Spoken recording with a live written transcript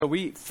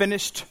We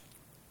finished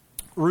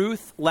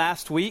Ruth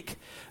last week.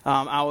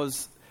 I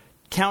was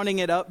counting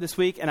it up this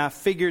week, and I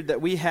figured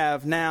that we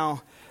have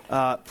now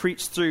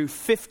preached through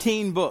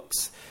 15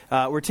 books.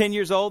 We're 10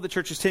 years old. The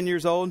church is 10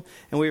 years old,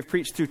 and we have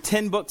preached through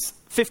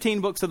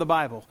 15 books of the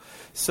Bible.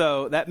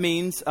 So that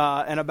means in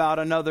about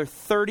another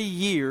 30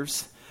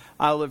 years,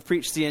 I will have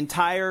preached the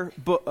entire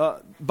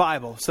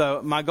Bible.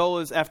 So my goal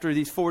is after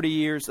these 40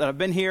 years that I've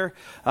been here,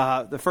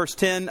 the first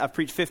 10, I've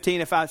preached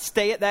 15. If I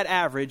stay at that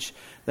average,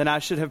 then I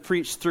should have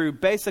preached through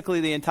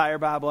basically the entire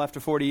Bible after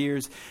 40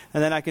 years.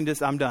 And then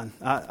I'm done.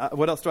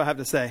 What else do I have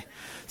to say?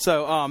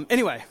 So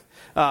anyway,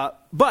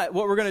 but what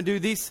we're going to do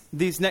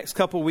these next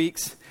couple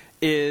weeks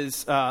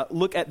is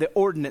look at the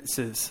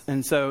ordinances.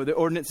 And so the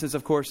ordinances,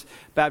 of course,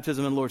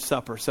 baptism and Lord's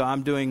Supper. So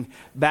I'm doing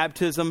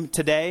baptism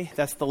today.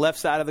 That's the left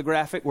side of the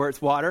graphic where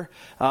it's water.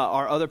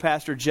 Our other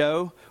pastor,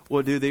 Joe,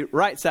 will do the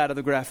right side of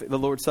the graphic, the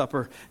Lord's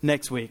Supper,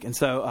 next week. And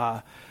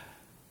so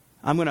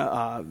I'm going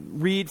to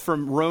read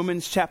from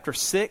Romans chapter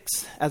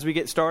 6 as we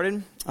get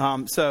started.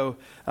 I'm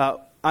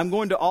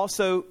going to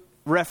also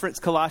reference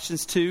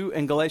Colossians 2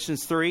 and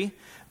Galatians 3,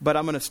 but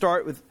I'm going to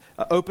start with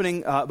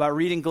opening by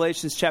reading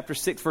Galatians chapter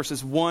 6,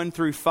 verses 1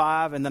 through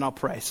 5, and then I'll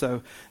pray.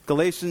 So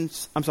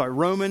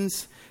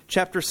Romans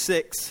chapter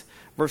 6,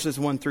 verses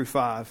 1 through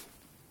 5.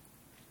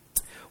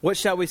 What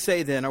shall we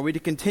say then? Are we to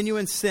continue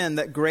in sin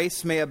that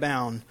grace may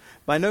abound?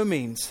 By no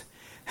means.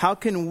 How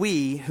can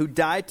we who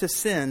died to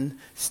sin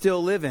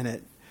still live in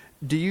it?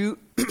 Do you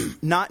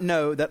not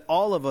know that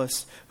all of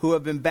us who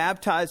have been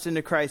baptized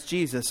into Christ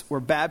Jesus were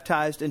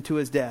baptized into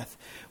his death?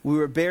 We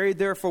were buried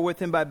therefore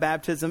with him by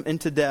baptism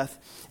into death,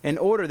 in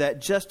order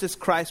that just as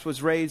Christ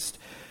was raised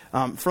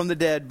from the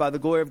dead by the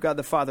glory of God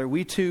the Father,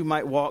 we too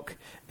might walk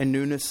in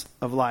newness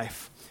of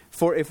life.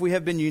 For if we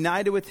have been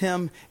united with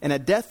him in a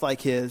death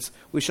like his,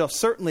 we shall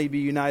certainly be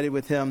united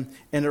with him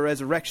in a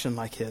resurrection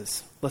like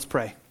his. Let's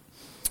pray.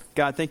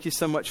 God, thank you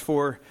so much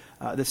for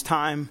this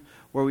time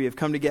where we have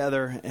come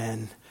together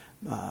and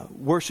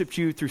worshiped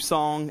you through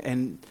song,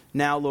 and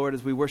now, Lord,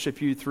 as we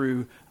worship you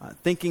through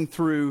thinking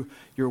through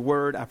your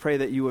word, I pray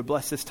that you would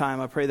bless this time.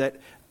 I pray that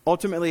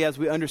ultimately, as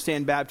we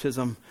understand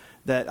baptism,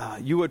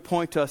 that you would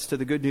point us to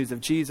the good news of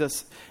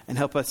Jesus and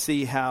help us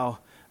see how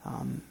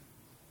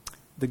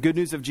the good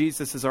news of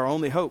Jesus is our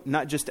only hope,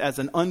 not just as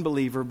an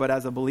unbeliever, but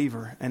as a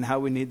believer, and how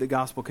we need the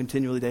gospel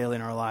continually daily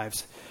in our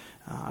lives.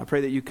 I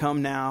pray that you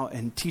come now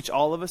and teach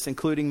all of us,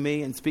 including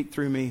me, and speak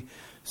through me,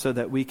 so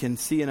that we can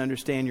see and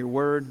understand your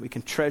word. We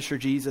can treasure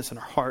Jesus in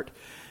our heart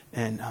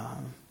and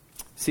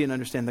see and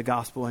understand the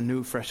gospel in a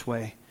new, fresh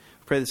way.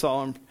 I pray this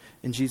all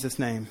in Jesus'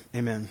 name.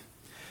 Amen.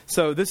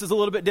 So this is a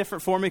little bit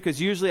different for me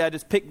because usually I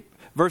just pick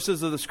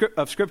verses of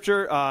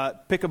Scripture,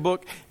 pick a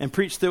book and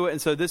preach through it.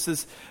 And so this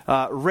is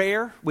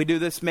rare. We do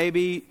this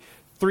maybe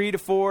 3 to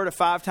 4 to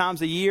 5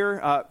 times a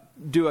year,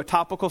 do a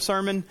topical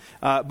sermon.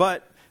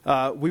 But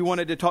we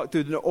wanted to talk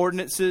through the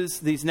ordinances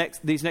these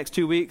next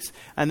 2 weeks,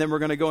 and then we're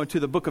going to go into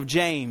the book of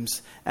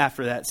James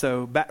after that.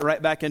 So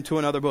right back into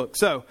another book.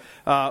 So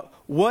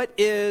what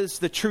is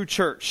the true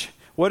church?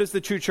 What is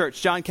the true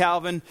church? John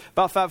Calvin,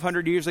 about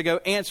 500 years ago,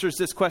 answers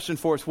this question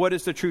for us. What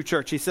is the true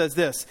church? He says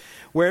this: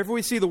 wherever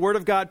we see the word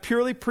of God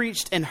purely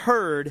preached and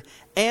heard,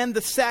 and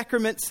the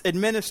sacraments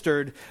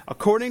administered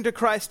according to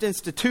Christ's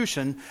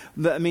institution,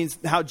 that means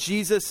how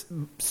Jesus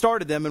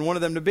started them and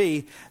wanted them to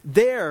be,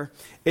 there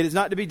it is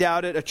not to be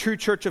doubted a true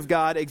church of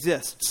God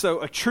exists.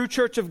 So a true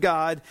church of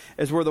God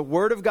is where the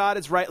word of God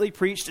is rightly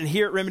preached. And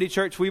here at Remedy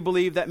Church, we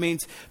believe that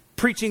means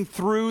preaching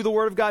through the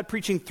Word of God,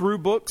 preaching through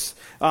books,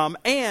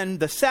 and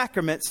the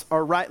sacraments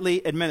are rightly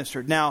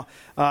administered. Now,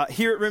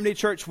 here at Remedy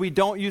Church, we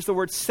don't use the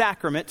word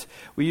sacrament.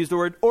 We use the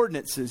word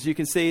ordinances. You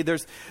can see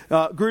there's,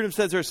 Grudem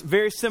says there's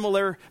very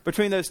similar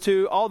between those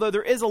two, although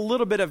there is a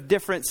little bit of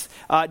difference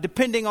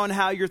depending on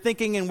how you're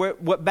thinking and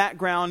what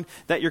background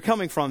that you're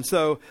coming from.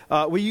 So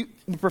we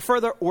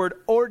prefer the word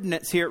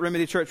ordinance here at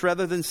Remedy Church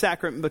rather than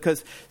sacrament,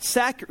 because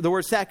the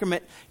word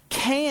sacrament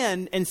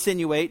can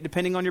insinuate,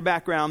 depending on your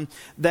background,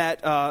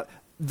 that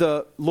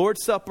the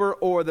Lord's Supper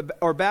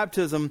or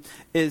baptism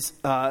is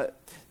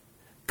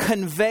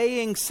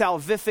conveying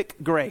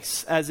salvific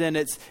grace, as in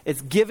it's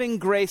giving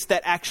grace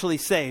that actually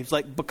saves.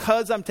 Like,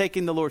 because I'm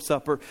taking the Lord's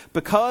Supper,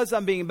 because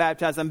I'm being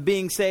baptized, I'm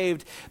being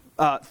saved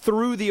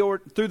through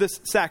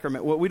this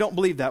sacrament. Well, we don't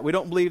believe that. We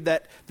don't believe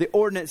that the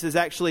ordinances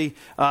actually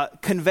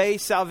convey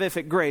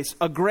salvific grace.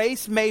 A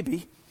grace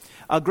maybe,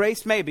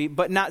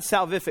 but not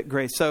salvific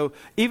grace. So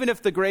even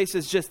if the grace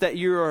is just that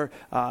you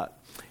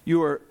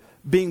are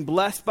being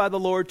blessed by the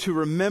Lord to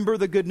remember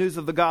the good news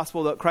of the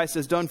gospel that Christ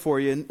has done for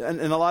you, and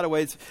in a lot of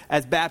ways,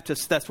 as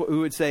Baptists, that's what we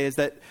would say, is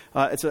that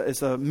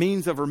it's a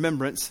means of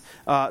remembrance.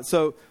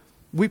 So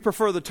we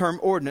prefer the term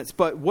ordinance.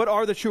 But what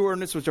are the true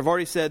ordinances, which I've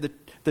already said?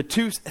 The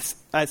two,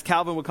 as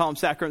Calvin would call them,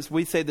 sacraments.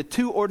 We say the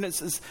two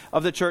ordinances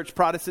of the church.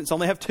 Protestants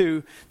only have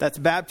two. That's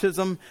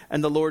baptism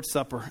and the Lord's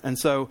Supper. And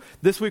so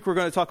this week we're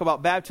going to talk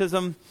about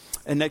baptism,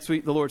 and next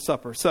week the Lord's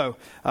Supper. So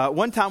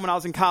one time when I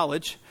was in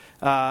college,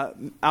 I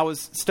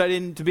was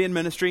studying to be in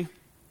ministry.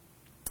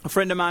 a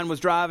friend of mine was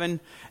driving,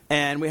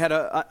 and we had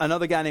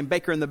another guy named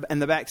Baker in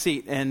the back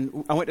seat.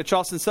 And I went to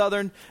Charleston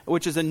Southern,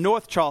 which is in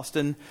North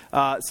Charleston.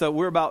 So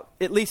we're about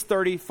at least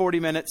 30, 40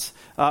 minutes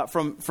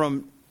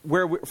from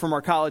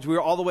our college. We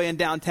were all the way in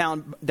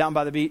downtown, down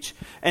by the beach.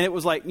 And it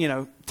was like,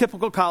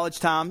 typical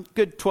college time,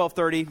 good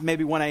 12:30,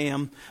 maybe 1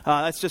 a.m.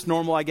 That's just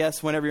normal, I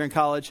guess, whenever you're in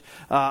college.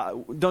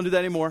 Don't do that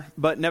anymore.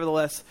 But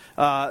nevertheless,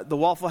 the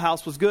Waffle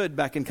House was good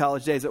back in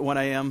college days at 1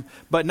 a.m.,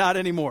 but not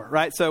anymore,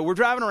 right? So we're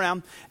driving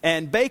around,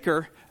 and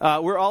Baker,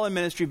 we're all in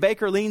ministry.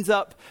 Baker leans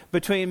up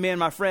between me and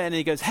my friend, and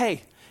he goes,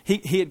 hey,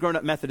 he had grown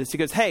up Methodist. He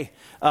goes, hey,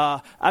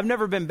 I've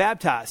never been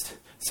baptized,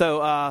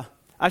 so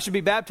I should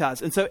be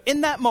baptized. And so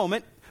in that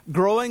moment,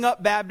 growing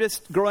up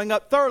Baptist, growing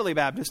up thoroughly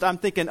Baptist, I'm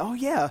thinking, oh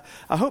yeah,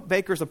 I hope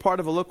Baker's a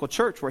part of a local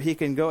church where he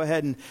can go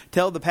ahead and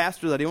tell the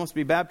pastor that he wants to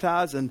be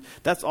baptized, and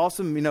that's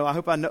awesome. I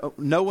hope I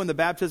know when the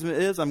baptism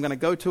is. I'm going to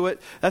go to it.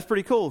 That's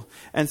pretty cool.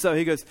 And so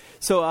he goes,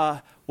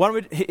 why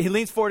don't we, he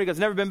leans forward, he goes,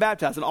 never been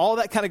baptized. And all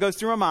that kind of goes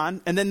through my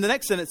mind. And then the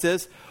next sentence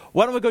is,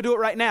 why don't we go do it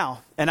right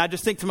now? And I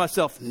just think to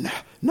myself,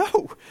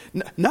 no,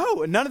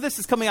 none of this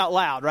is coming out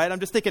loud, right? I'm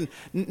just thinking,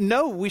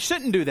 no, we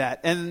shouldn't do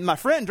that. And my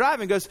friend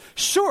driving goes,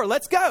 sure,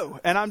 let's go.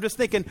 And I'm just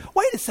thinking,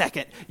 wait a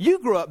second, you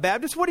grew up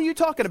Baptist. What are you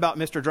talking about,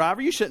 Mr.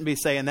 Driver? You shouldn't be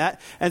saying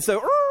that. And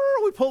so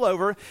we pull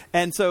over,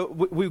 and so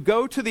we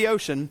go to the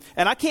ocean,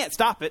 and I can't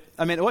stop it.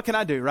 I mean, what can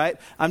I do, right?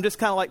 I'm just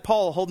kind of like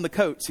Paul holding the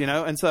coats,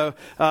 And so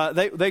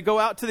they go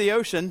out to the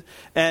ocean,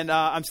 and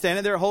I'm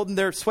standing there holding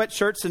their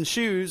sweatshirts and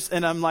shoes,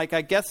 and I'm like,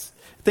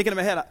 thinking in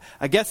my head,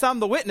 I guess I'm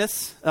the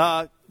witness,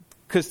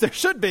 because there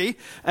should be.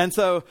 And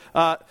so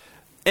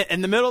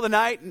in the middle of the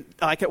night,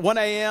 like at 1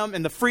 a.m.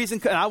 in the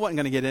freezing, and I wasn't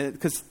going to get in it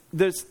because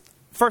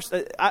first,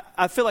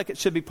 I feel like it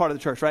should be part of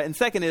the church, right? And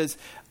second is,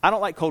 I don't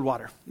like cold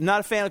water. I'm not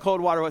a fan of cold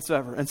water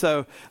whatsoever. And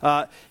so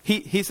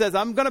he says,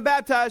 I'm going to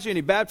baptize you, and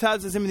he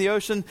baptizes him in the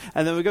ocean,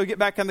 and then we go get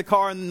back in the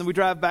car, and then we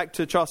drive back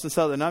to Charleston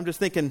Southern. And I'm just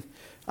thinking,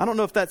 I don't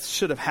know if that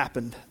should have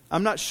happened.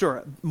 I'm not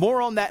sure.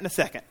 More on that in a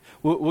second.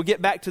 We'll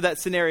get back to that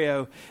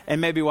scenario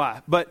and maybe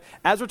why. But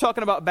as we're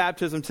talking about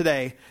baptism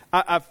today,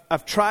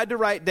 I've tried to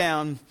write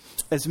down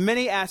as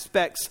many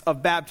aspects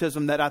of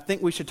baptism that I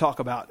think we should talk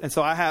about. And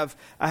so I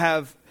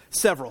have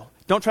several.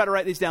 Don't try to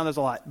write these down. There's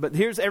a lot. But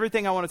here's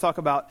everything I want to talk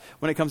about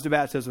when it comes to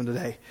baptism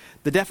today.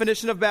 The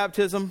definition of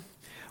baptism.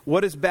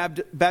 What is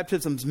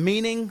baptism's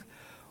meaning?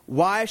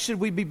 Why should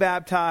we be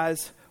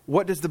baptized?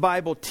 What does the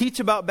Bible teach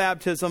about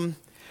baptism?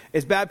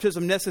 Is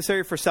baptism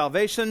necessary for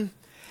salvation?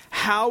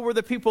 How were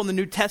the people in the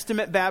New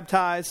Testament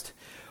baptized?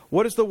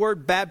 What does the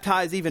word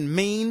baptize even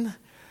mean?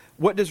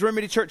 What does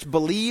Remedy Church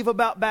believe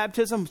about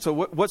baptism? So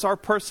what's our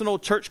personal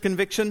church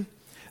conviction?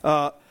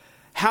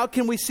 How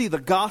can we see the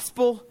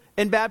gospel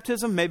in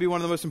baptism? Maybe one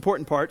of the most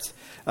important parts.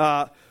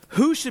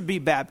 Who should be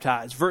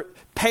baptized?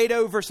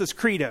 Pedo versus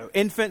credo.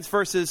 Infants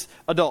versus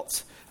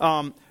adults.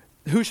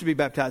 Who should be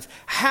baptized?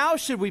 How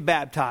should we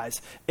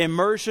baptize?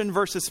 Immersion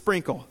versus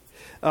sprinkle.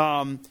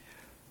 I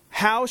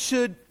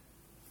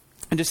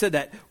just said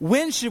that.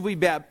 When should we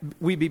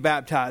be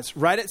baptized?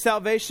 Right at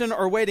salvation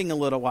or waiting a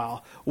little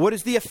while? What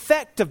is the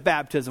effect of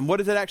baptism? What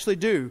does it actually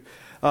do?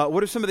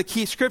 What are some of the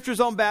key scriptures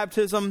on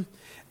baptism?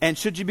 And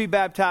should you be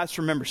baptized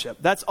for membership?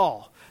 That's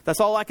all. That's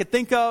all I could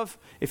think of.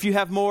 If you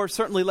have more,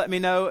 certainly let me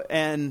know,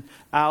 and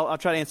I'll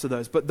try to answer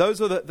those. But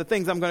those are the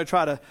things I'm going to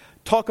try to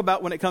talk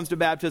about when it comes to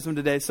baptism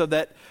today, so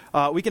that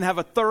we can have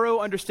a thorough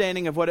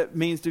understanding of what it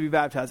means to be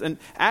baptized. And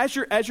as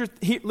you're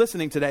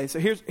listening today, so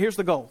here's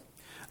the goal.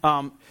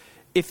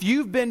 If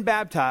you've been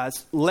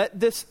baptized, let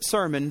this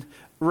sermon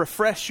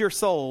refresh your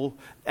soul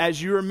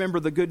as you remember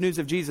the good news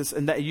of Jesus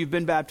and that you've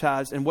been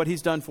baptized and what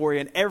he's done for you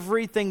and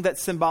everything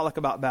that's symbolic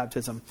about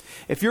baptism.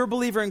 If you're a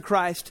believer in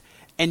Christ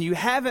and you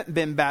haven't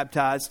been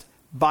baptized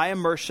by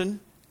immersion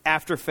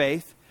after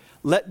faith,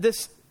 let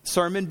this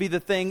sermon be the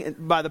thing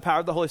by the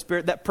power of the Holy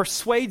Spirit that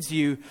persuades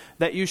you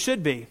that you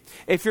should be.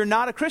 If you're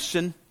not a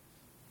Christian,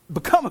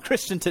 become a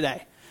Christian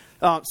today.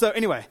 So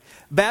anyway,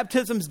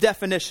 baptism's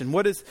definition.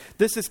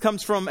 This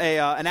comes from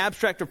an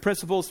abstract of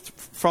principles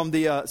from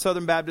the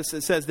Southern Baptists.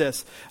 It says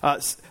this: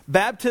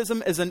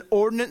 baptism is an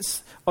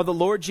ordinance of the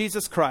Lord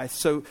Jesus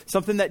Christ. So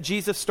something that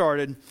Jesus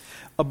started,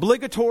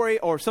 obligatory,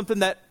 or something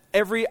that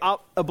every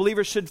a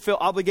believer should feel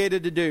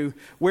obligated to do,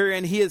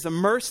 wherein he is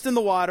immersed in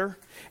the water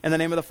in the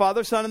name of the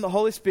Father, Son, and the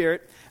Holy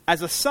Spirit,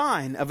 as a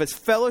sign of his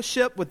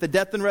fellowship with the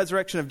death and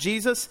resurrection of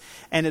Jesus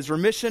and his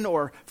remission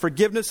or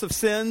forgiveness of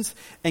sins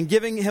and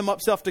giving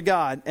himself to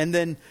God, and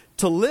then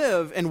to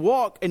live and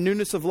walk in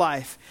newness of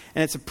life.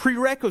 And it's a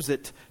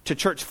prerequisite to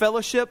church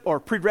fellowship or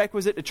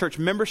prerequisite to church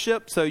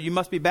membership. So you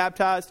must be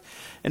baptized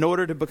in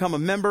order to become a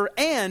member,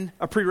 and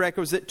a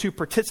prerequisite to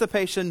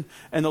participation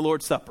in the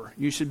Lord's Supper.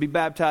 You should be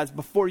baptized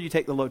before you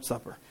take the Lord's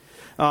Supper.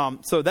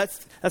 So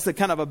that's a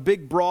kind of a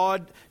big,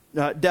 broad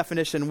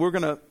definition. We're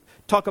going to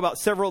talk about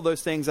several of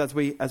those things as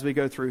we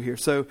go through here.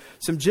 So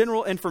some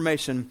general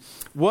information.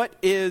 What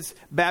is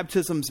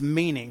baptism's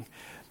meaning?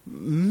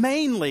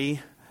 Mainly,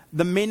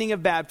 the meaning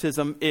of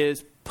baptism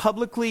is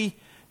publicly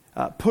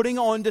putting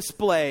on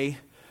display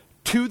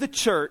to the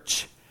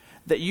church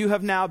that you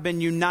have now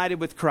been united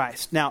with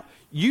Christ. Now,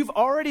 you've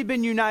already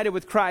been united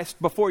with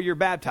Christ before you're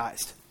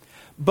baptized.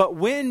 But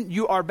when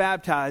you are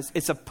baptized,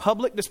 it's a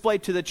public display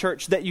to the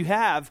church that you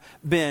have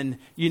been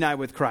united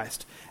with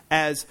Christ.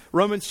 As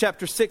Romans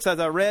chapter 6, as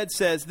I read,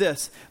 says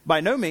this, by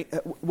no means,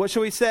 what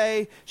shall we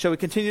say? Shall we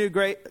continue to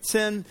great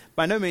sin?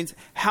 By no means.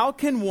 How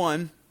can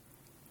one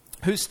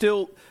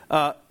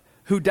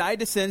who died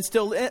to sin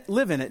still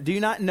live in it? Do you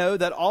not know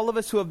that all of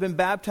us who have been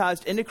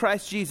baptized into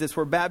Christ Jesus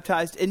were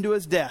baptized into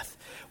his death?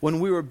 When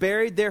we were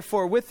buried,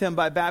 therefore, with him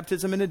by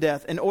baptism into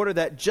death, in order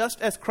that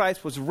just as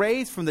Christ was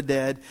raised from the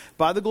dead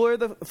by the glory of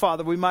the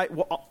Father, we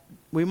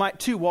might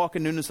too walk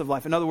in newness of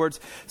life. In other words,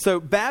 so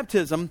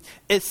baptism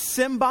is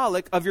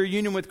symbolic of your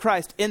union with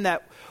Christ, in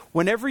that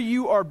whenever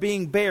you are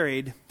being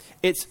buried,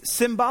 it's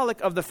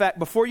symbolic of the fact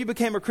before you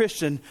became a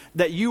Christian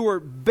that you were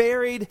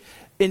buried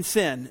in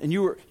sin and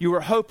you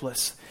were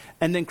hopeless.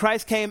 And then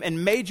Christ came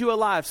and made you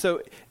alive.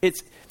 So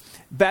it's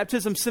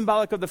baptism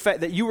symbolic of the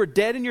fact that you were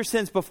dead in your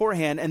sins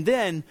beforehand. And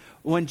then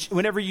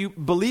whenever you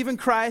believe in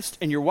Christ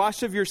and you're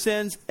washed of your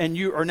sins and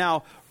you are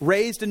now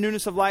raised in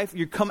newness of life,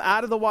 you come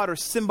out of the water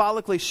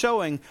symbolically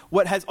showing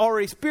what has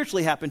already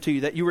spiritually happened to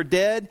you, that you were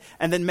dead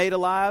and then made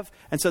alive.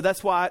 And so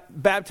that's why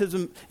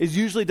baptism is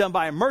usually done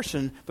by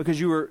immersion, because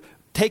you were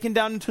taken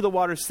down into the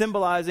water,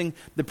 symbolizing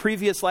the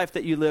previous life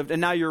that you lived. And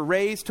now you're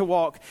raised to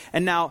walk.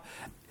 And now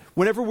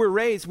whenever we're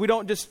raised, we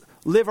don't just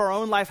live our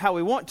own life how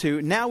we want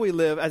to. Now we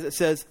live, as it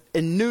says,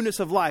 in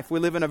newness of life. We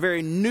live in a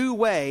very new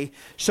way,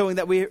 showing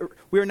that we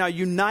are now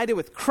united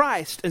with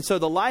Christ. And so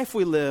the life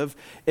we live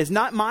is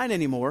not mine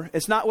anymore.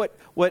 It's not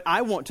what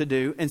I want to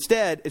do.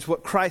 Instead, it's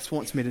what Christ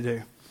wants me to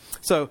do.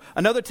 So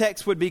another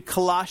text would be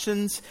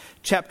Colossians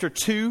chapter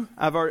 2.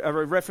 I've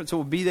already referenced it,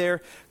 will be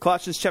there.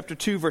 Colossians chapter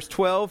 2, verse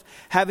 12.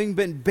 Having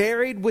been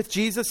buried with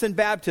Jesus in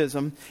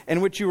baptism,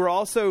 in which you were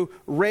also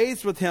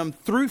raised with him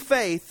through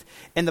faith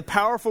in the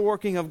powerful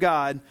working of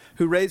God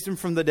who raised him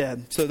from the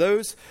dead. So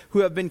those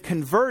who have been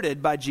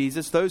converted by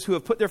Jesus, those who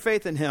have put their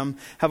faith in him,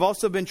 have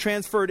also been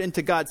transferred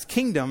into God's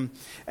kingdom,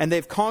 and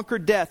they've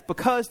conquered death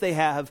because they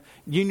have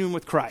union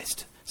with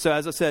Christ. So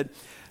as I said,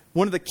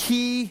 one of the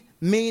key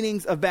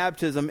meanings of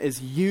baptism is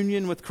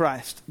union with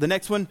Christ. The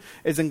next one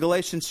is in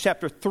Galatians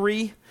chapter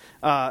 3,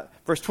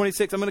 verse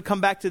 26. I'm going to come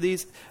back to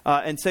these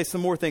and say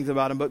some more things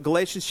about them. But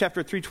Galatians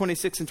chapter 3,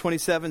 26 and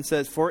 27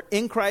 says, For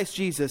in Christ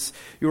Jesus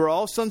you are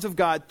all sons of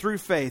God through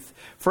faith.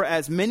 For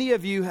as many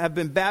of you have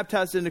been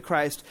baptized into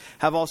Christ,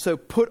 have also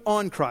put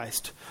on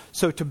Christ.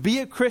 So to be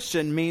a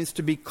Christian means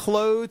to be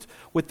clothed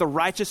with the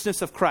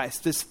righteousness of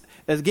Christ. This,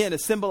 again,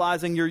 is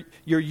symbolizing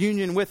your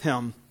union with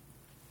him.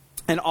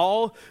 And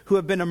all who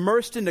have been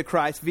immersed into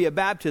Christ via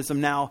baptism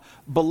now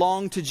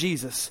belong to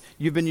Jesus.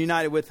 You've been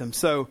united with him.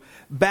 So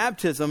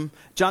baptism,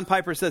 John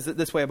Piper says it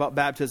this way about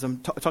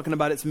baptism, talking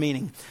about its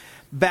meaning.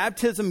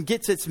 Baptism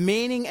gets its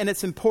meaning and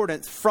its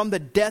importance from the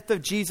death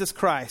of Jesus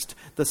Christ,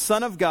 the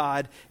Son of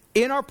God,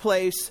 in our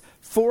place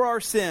for our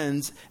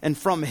sins, and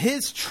from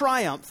his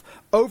triumph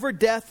over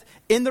death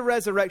in the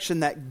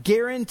resurrection that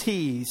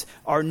guarantees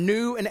our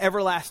new and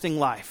everlasting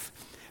life.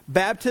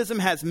 Baptism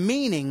has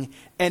meaning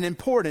and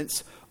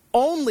importance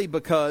only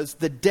because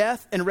the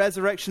death and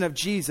resurrection of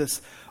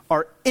Jesus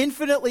are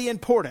infinitely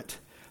important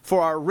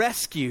for our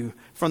rescue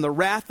from the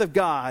wrath of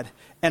God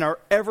and our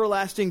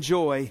everlasting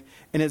joy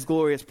in his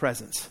glorious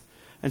presence.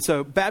 And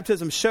so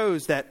baptism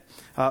shows that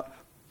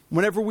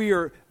whenever we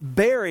are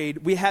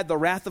buried, we had the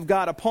wrath of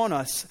God upon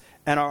us,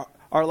 and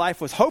our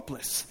life was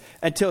hopeless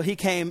until he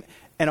came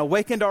and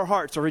awakened our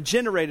hearts or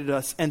regenerated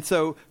us. And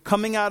so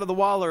coming out of the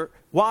water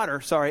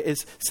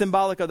is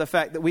symbolic of the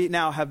fact that we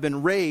now have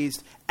been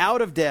raised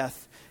out of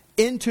death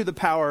into the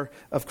power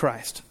of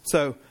Christ.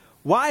 So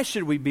why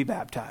should we be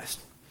baptized?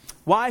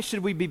 Why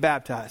should we be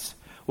baptized?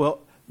 Well,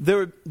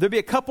 there'd be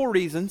a couple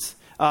reasons.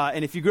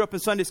 And if you grew up in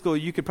Sunday school,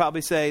 you could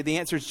probably say the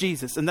answer is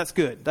Jesus. And that's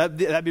good.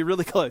 That'd be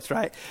really close,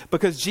 right?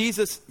 Because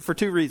Jesus, for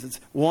two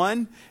reasons.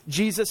 One,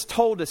 Jesus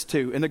told us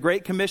to. In the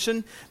Great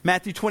Commission,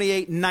 Matthew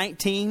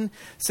 28:19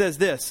 says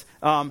this,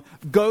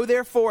 Go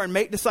therefore and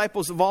make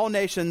disciples of all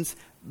nations,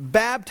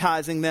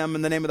 baptizing them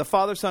in the name of the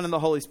Father, Son, and the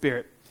Holy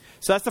Spirit.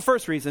 So that's the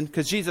first reason,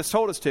 because Jesus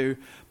told us to.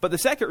 But the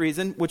second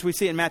reason, which we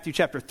see in Matthew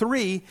chapter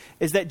 3,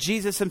 is that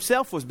Jesus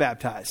himself was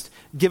baptized.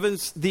 Give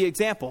us the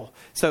example.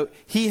 So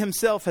he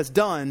himself has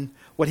done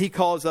what he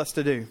calls us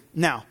to do.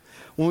 Now,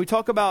 when we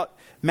talk about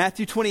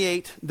Matthew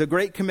 28, the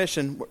Great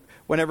Commission,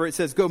 whenever it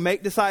says, go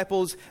make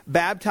disciples,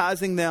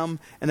 baptizing them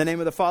in the name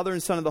of the Father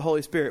and Son and the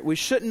Holy Spirit, we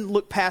shouldn't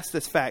look past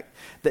this fact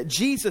that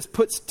Jesus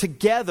puts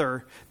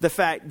together the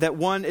fact that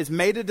one is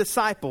made a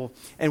disciple,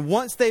 and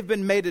once they've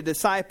been made a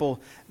disciple,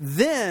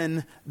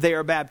 then they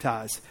are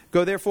baptized.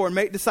 Go therefore and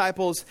make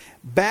disciples,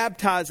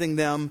 baptizing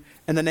them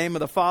in the name of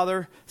the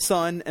Father,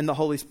 Son, and the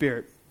Holy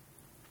Spirit.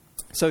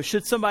 So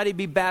should somebody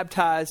be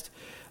baptized?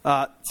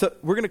 So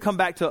we're going to come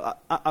back to,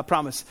 I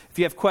promise, if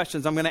you have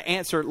questions, I'm going to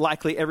answer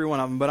likely every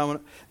one of them.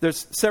 But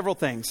there's several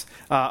things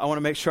I want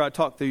to make sure I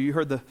talk through. You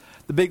heard the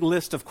big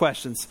list of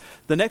questions.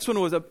 The next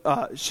one was,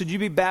 should you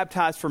be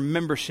baptized for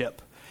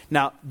membership?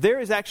 Now, there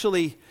is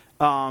actually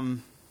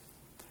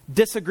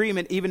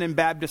disagreement even in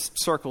Baptist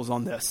circles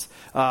on this.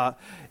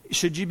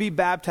 Should you be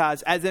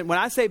baptized? As in, when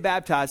I say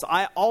baptized,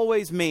 I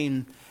always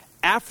mean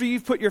after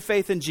you've put your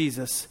faith in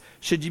Jesus,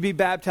 should you be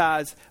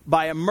baptized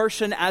by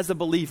immersion as a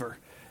believer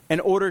in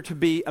order to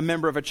be a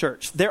member of a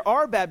church? There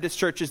are Baptist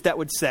churches that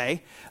would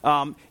say,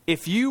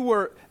 if you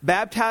were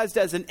baptized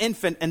as an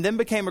infant and then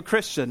became a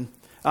Christian,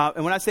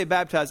 and when I say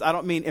baptized, I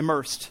don't mean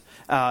immersed.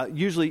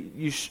 Usually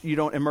you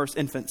don't immerse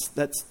infants.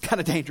 That's kind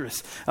of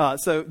dangerous.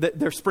 So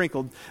they're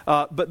sprinkled.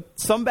 But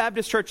some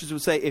Baptist churches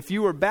would say if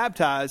you were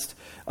baptized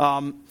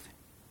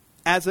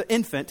as an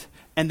infant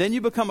and then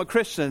you become a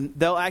Christian,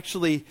 they'll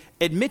actually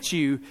admit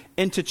you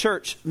into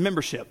church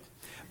membership.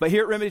 But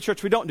here at Remedy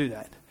Church, we don't do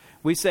that.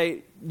 We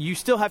say you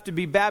still have to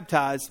be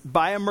baptized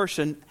by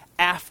immersion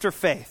after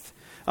faith.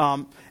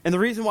 And the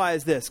reason why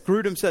is this.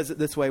 Grudem says it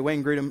this way,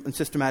 Wayne Grudem in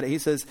Systematic. He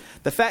says,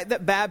 the fact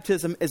that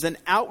baptism is an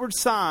outward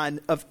sign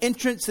of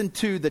entrance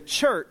into the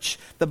church,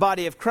 the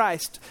body of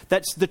Christ,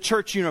 that's the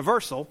church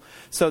universal.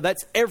 So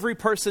that's every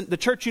person. The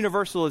church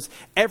universal is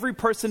every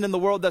person in the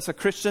world that's a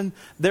Christian.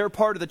 They're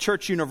part of the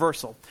church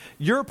universal.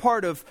 You're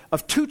part of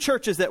two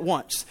churches at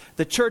once,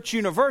 the church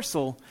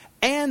universal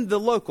and the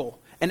local.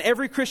 And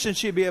every Christian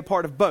should be a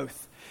part of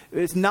both.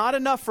 It's not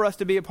enough for us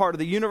to be a part of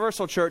the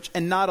universal church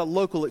and not a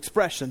local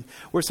expression.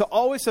 We're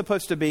always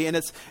supposed to be, and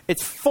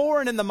it's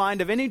foreign in the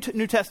mind of any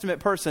New Testament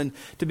person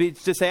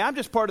to say, I'm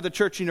just part of the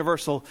church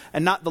universal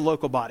and not the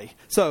local body.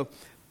 So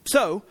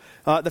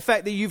the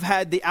fact that you've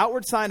had the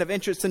outward sign of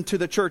entrance into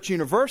the church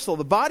universal,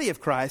 the body of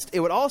Christ, it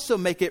would also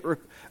make it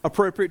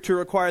appropriate to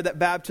require that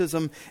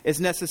baptism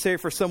is necessary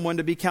for someone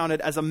to be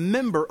counted as a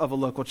member of a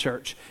local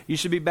church. You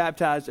should be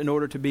baptized in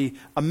order to be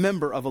a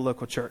member of a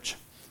local church.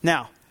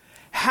 Now,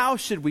 how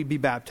should we be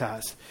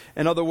baptized?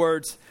 In other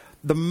words,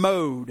 the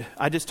mode.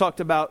 I just talked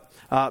about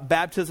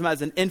baptism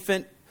as an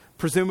infant.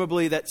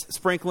 Presumably that's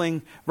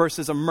sprinkling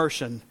versus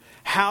immersion.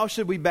 How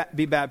should we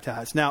be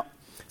baptized? Now,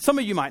 some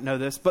of you might know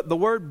this, but the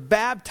word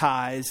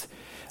baptize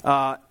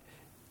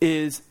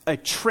is a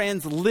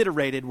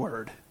transliterated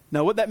word.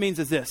 Now, what that means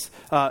is this.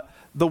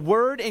 The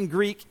word in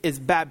Greek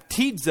is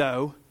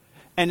baptizo,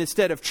 and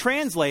instead of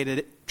translating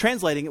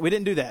it, we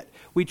didn't do that.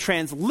 We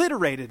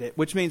transliterated it,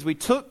 which means we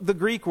took the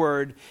Greek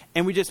word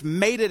and we just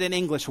made it an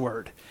English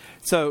word.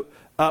 So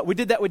we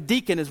did that with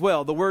deacon as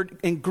well. The word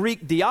in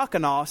Greek,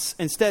 diakonos,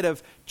 instead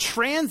of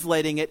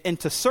translating it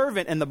into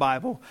servant in the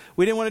Bible,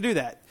 we didn't want to do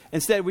that.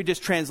 Instead, we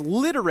just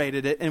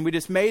transliterated it and we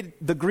just made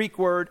the Greek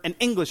word an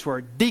English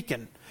word,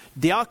 deacon.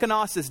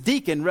 Diakonos is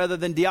deacon rather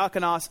than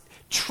diakonos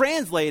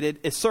translated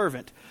as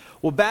servant.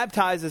 Well,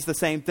 baptize is the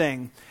same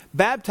thing.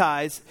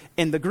 Baptize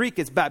in the Greek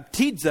is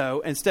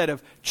baptizo. Instead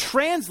of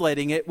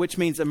translating it, which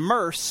means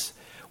immerse,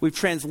 we've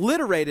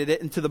transliterated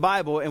it into the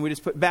Bible and we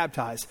just put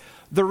baptize.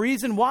 The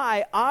reason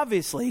why,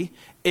 obviously,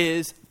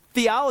 is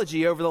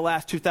theology over the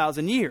last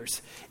 2,000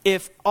 years.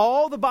 If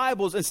all the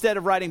Bibles, instead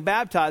of writing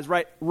baptize,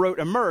 wrote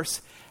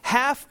immerse,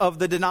 half of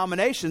the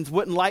denominations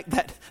wouldn't like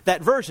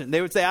that version.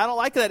 They would say, I don't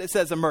like that it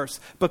says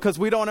immerse because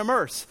we don't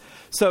immerse.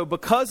 So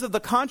because of the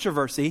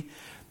controversy,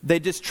 they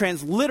just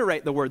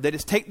transliterate the word. They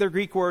just take their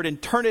Greek word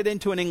and turn it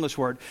into an English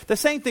word. The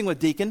same thing with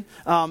deacon.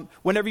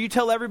 Whenever you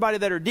tell everybody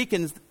that are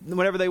deacons,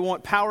 whenever they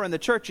want power in the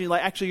church, you're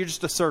like, actually, you're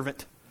just a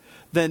servant.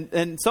 Then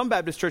in some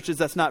Baptist churches,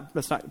 that's not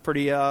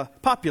pretty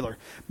popular.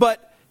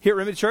 But here at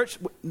Remedy Church,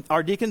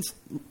 our deacons,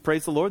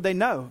 praise the Lord, they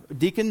know.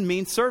 Deacon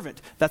means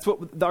servant. That's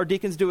what our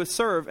deacons do, is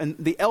serve. And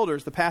the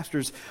elders, the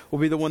pastors, will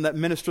be the one that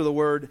minister the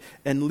word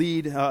and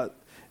lead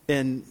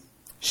in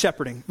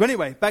shepherding. But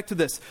anyway, back to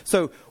this.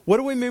 So what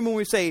do we mean when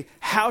we say,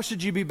 how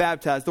should you be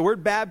baptized? The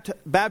word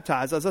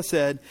baptize, as I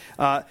said,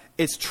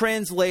 is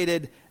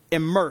translated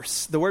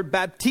immerse. The word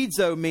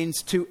baptizo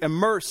means to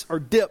immerse or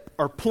dip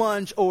or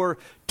plunge or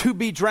to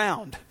be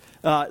drowned.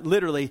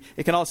 Literally,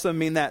 it can also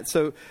mean that.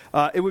 So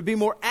it would be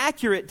more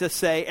accurate to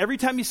say, every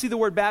time you see the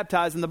word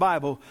baptize in the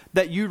Bible,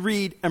 that you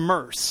read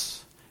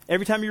immerse.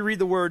 Every time you read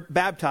the word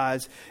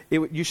baptize,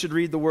 you should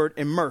read the word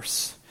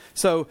immerse.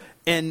 So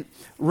in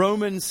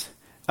Romans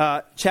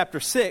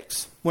chapter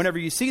 6, whenever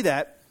you see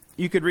that,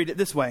 you could read it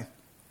this way.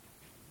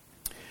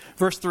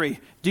 Verse 3,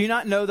 do you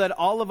not know that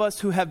all of us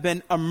who have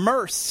been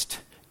immersed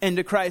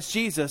into Christ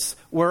Jesus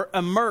were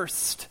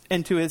immersed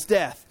into his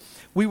death?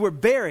 We were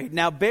buried.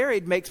 Now,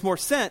 buried makes more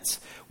sense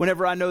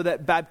whenever I know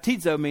that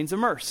baptizo means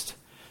immersed.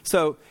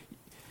 So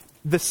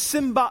the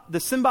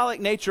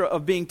symbolic nature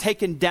of being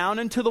taken down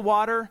into the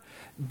water,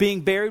 being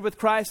buried with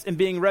Christ, and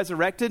being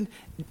resurrected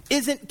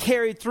isn't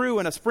carried through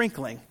in a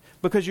sprinkling,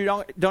 because you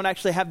don't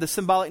actually have the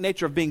symbolic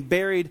nature of being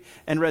buried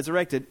and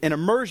resurrected. In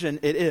immersion,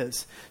 it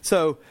is.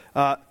 So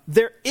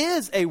there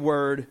is a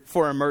word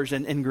for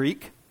immersion in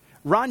Greek,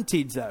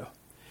 rantizo.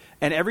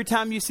 And every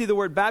time you see the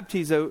word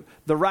baptizo,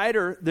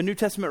 the New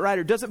Testament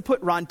writer, doesn't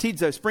put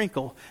rantizo,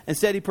 sprinkle.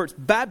 Instead, he puts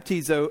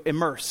baptizo,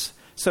 immerse.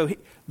 So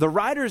the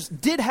writers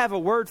did have a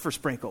word for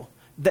sprinkle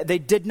that they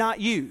did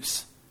not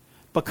use,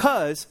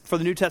 because for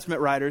the New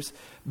Testament writers,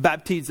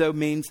 baptizo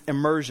means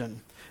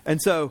immersion. And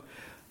so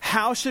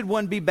how should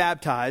one be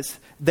baptized?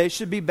 They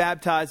should be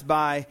baptized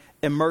by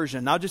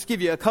immersion. I'll just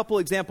give you a couple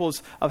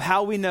examples of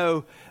how we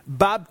know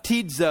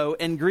baptizo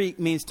in Greek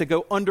means to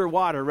go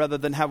underwater rather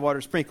than have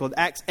water sprinkled.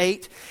 Acts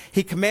 8,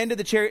 he commanded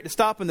the chariot to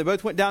stop and they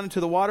both went down into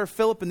the water,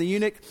 Philip and the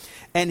eunuch,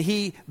 and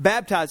he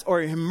baptized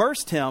or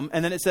immersed him.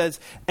 And then it says,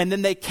 and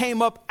then they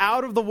came up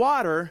out of the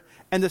water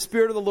and the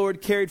Spirit of the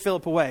Lord carried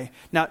Philip away.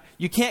 Now,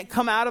 you can't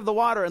come out of the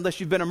water unless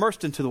you've been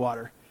immersed into the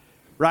water,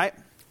 right?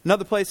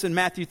 Another place in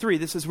Matthew 3,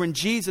 this is when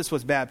Jesus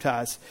was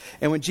baptized.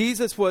 And when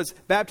Jesus was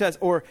baptized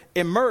or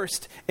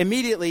immersed,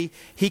 immediately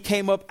he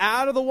came up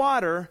out of the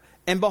water,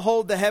 and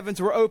behold, the heavens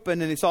were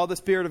open, and he saw the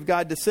Spirit of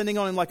God descending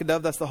on him like a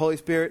dove. That's the Holy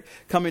Spirit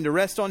coming to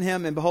rest on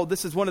him. And behold,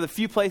 this is one of the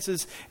few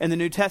places in the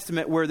New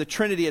Testament where the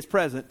Trinity is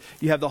present.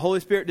 You have the Holy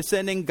Spirit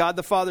descending, God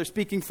the Father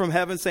speaking from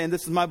heaven, saying,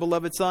 this is my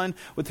beloved Son,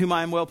 with whom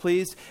I am well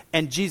pleased,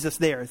 and Jesus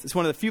there. It's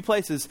one of the few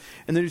places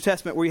in the New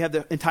Testament where you have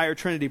the entire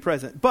Trinity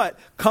present. But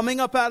coming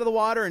up out of the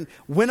water and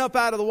went up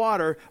out of the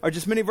water are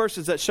just many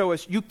verses that show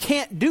us you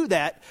can't do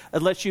that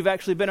unless you've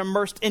actually been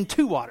immersed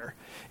into water.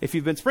 If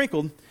you've been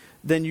sprinkled,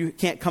 then you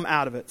can't come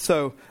out of it.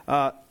 So,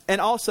 and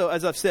also,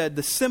 as I've said,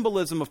 the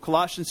symbolism of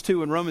Colossians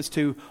 2 and Romans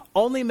 2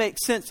 only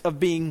makes sense of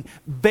being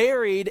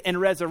buried and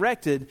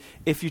resurrected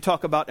if you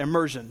talk about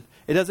immersion.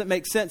 It doesn't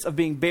make sense of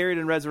being buried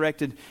and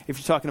resurrected if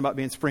you're talking about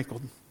being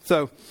sprinkled.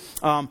 So,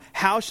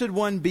 how should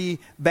one be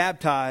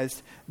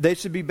baptized? They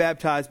should be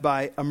baptized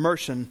by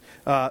immersion.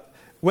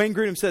 Wayne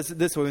Grudem says it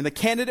this way: when the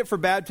candidate for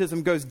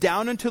baptism goes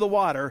down into the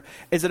water,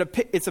 it's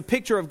a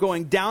picture of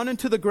going down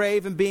into the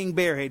grave and being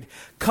buried.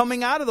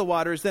 Coming out of the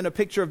water is then a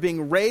picture of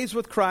being raised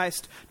with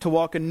Christ to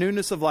walk in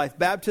newness of life.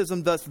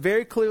 Baptism thus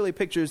very clearly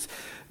pictures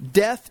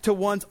death to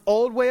one's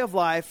old way of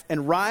life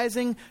and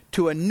rising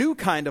to a new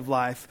kind of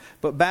life.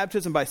 But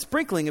baptism by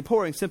sprinkling and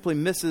pouring simply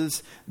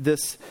misses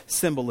this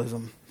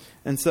symbolism.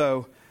 And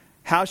so,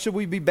 how should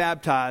we be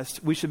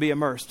baptized? We should be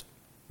immersed.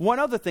 One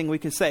other thing we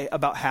can say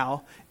about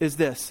how is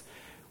this.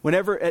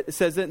 Whenever it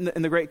says in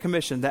the Great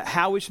Commission that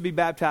how we should be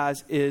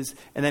baptized is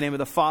in the name of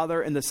the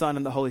Father and the Son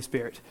and the Holy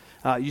Spirit.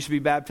 You should be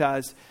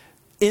baptized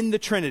in the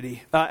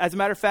Trinity. As a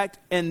matter of fact,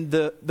 in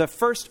the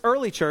first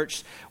early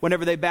church,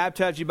 whenever they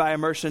baptized you by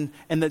immersion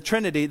in the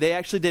Trinity, they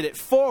actually did it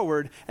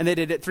forward, and they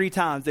did it 3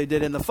 times. They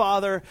did it in the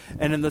Father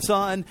and in the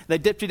Son. They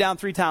dipped you down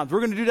 3 times.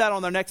 We're going to do that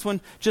on our next one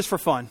just for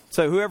fun.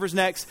 So whoever's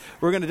next,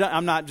 we're going to do.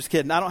 I'm not just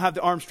kidding. I don't have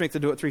the arm strength to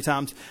do it 3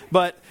 times.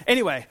 But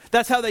anyway,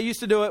 that's how they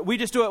used to do it. We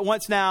just do it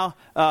once now.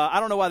 I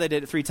don't know why they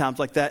did it 3 times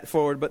like that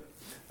forward, but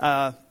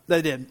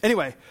they did.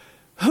 Anyway,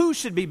 who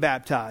should be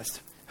baptized?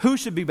 Who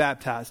should be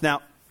baptized?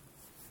 Now,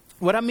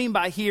 what I mean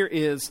by here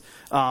is,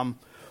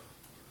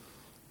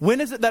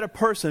 when is it that a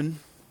person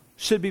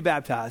should be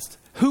baptized?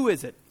 Who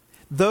is it?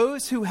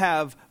 Those who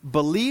have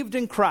believed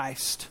in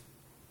Christ,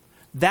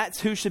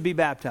 that's who should be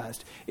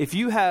baptized. If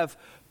you have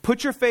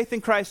put your faith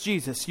in Christ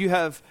Jesus, you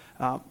have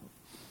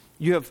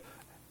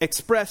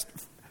expressed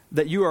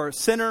that you are a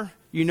sinner,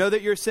 you know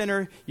that you're a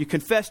sinner, you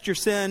confessed your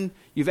sin,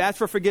 you've asked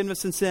for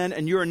forgiveness in sin,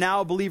 and you are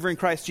now a believer in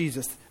Christ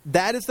Jesus.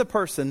 That is the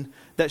person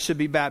that should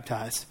be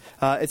baptized.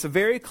 It's a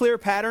very clear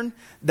pattern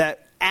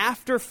that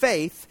after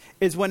faith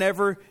is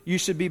whenever you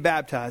should be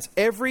baptized.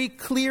 Every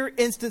clear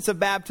instance of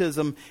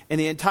baptism in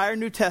the entire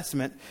New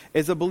Testament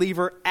is a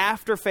believer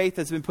after faith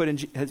has been put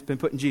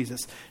in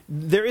Jesus.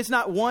 There is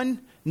not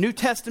one New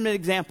Testament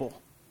example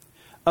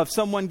of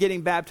someone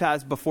getting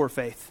baptized before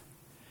faith.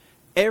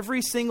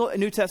 Every single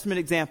New Testament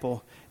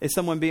example is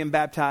someone being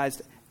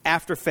baptized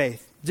after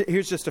faith.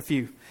 Here's just a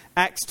few.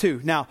 Acts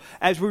 2. Now,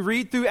 as we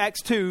read through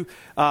Acts 2,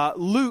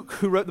 Luke,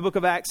 who wrote the book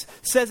of Acts,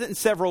 says it in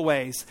several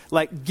ways.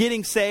 Like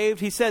getting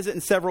saved, he says it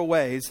in several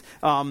ways.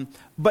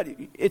 But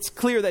it's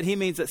clear that he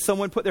means that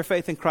someone put their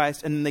faith in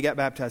Christ and then they got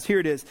baptized. Here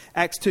it is,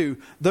 Acts 2.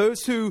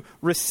 Those who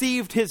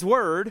received his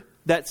word,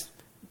 that's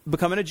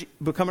becoming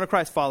a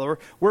Christ follower,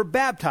 were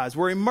baptized,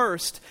 were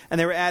immersed, and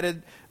they were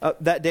added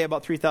that day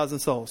about 3,000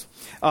 souls.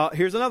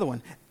 Here's another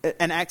one.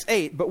 In Acts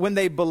 8, but when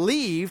they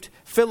believed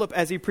Philip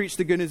as he preached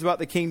the good news about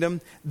the kingdom,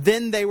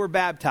 then they were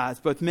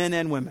baptized, both men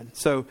and women.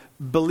 So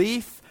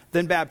belief,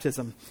 then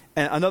baptism.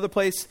 And another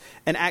place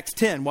in Acts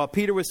 10, while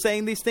Peter was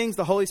saying these things,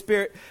 the Holy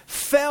Spirit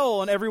fell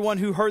on everyone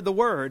who heard the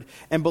word.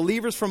 And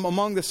believers from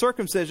among the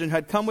circumcision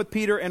had come with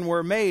Peter and were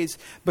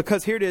amazed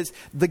because, here it is,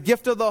 the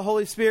gift of the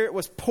Holy Spirit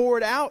was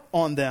poured out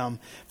on them.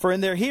 For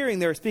in their hearing,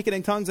 they were speaking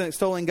in tongues and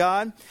extolling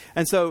God.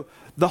 And so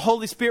the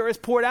Holy Spirit is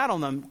poured out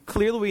on them.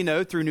 Clearly we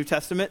know through New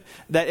Testament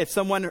that if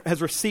someone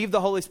has received the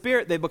Holy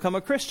Spirit, they become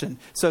a Christian.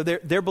 So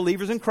they're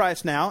believers in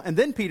Christ now. And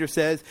then Peter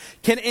says,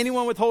 can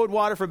anyone withhold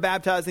water for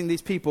baptizing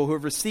these people who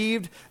have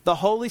received the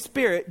Holy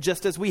Spirit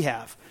just as we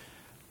have?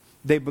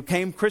 They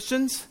became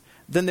Christians,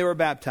 then they were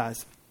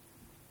baptized.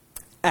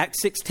 Acts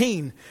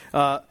 16,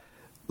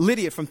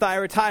 Lydia from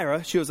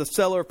Thyatira, she was a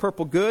seller of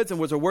purple goods and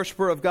was a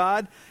worshiper of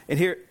God. And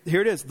here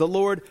it is, the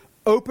Lord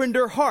opened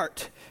her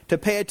heart to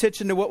pay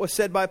attention to what was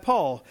said by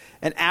Paul.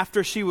 And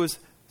after she was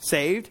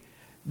saved,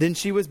 then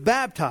she was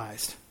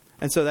baptized.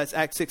 And so that's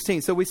Acts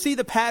 16. So we see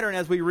the pattern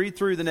as we read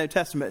through the New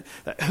Testament.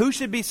 Who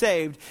should be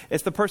saved?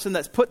 It's the person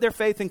that's put their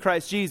faith in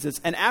Christ Jesus.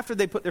 And after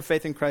they put their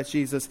faith in Christ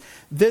Jesus,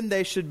 then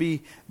they should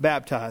be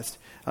baptized.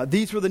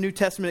 These were the New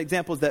Testament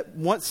examples that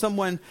once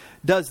someone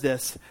does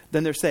this,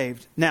 then they're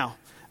saved. Now,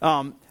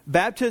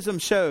 baptism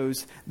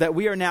shows that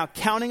we are now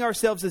counting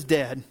ourselves as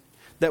dead,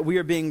 that we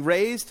are being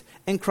raised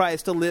in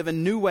Christ to live a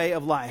new way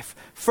of life.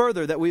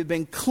 Further, that we've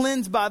been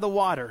cleansed by the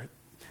water.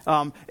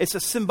 It's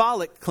a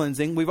symbolic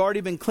cleansing. We've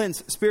already been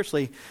cleansed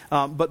spiritually,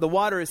 but the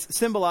water is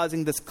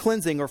symbolizing this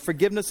cleansing or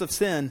forgiveness of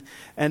sin,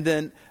 and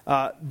then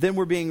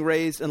we're being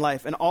raised in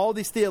life. And all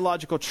these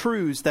theological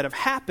truths that have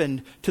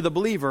happened to the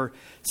believer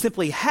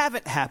simply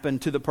haven't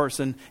happened to the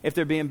person if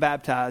they're being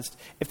baptized,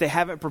 if they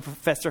haven't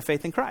professed their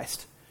faith in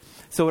Christ.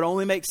 So it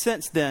only makes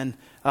sense then,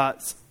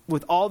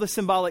 with all the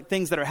symbolic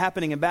things that are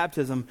happening in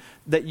baptism,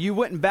 that you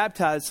wouldn't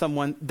baptize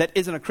someone that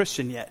isn't a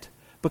Christian yet,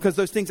 because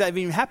those things haven't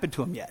even happened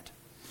to them yet.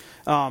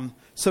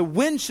 So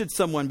when should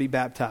someone be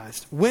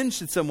baptized? When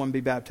should someone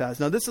be baptized?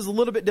 Now, this is a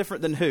little bit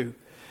different than who.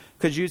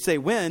 Because you'd say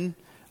when?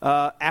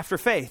 After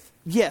faith.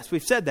 Yes,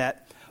 we've said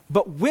that.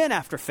 But when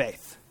after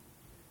faith?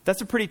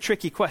 That's a pretty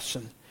tricky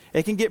question.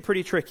 It can get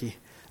pretty tricky.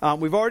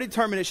 We've already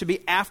determined it should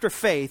be after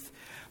faith.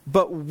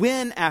 But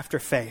when after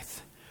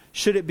faith?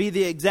 Should it be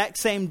the exact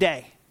same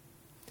day?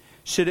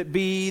 Should it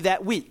be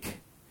that week?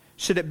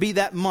 Should it be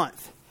that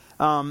month?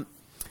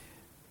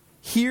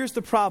 Here's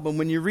the problem.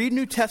 When you read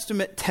New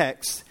Testament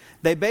texts,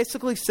 they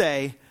basically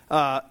say,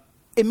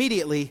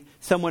 immediately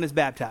someone is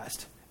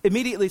baptized.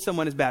 Immediately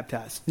someone is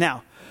baptized.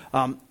 Now,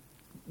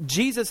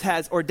 Jesus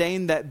has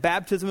ordained that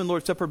baptism and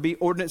Lord's Supper be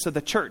ordinance of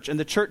the church, and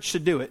the church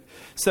should do it.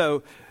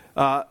 So,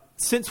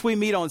 since we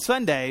meet on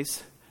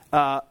Sundays,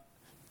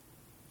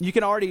 you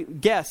can already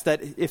guess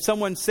that if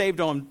someone's saved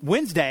on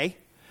Wednesday,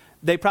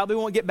 they probably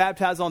won't get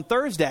baptized on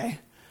Thursday,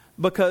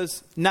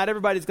 because not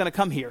everybody's going to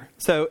come here.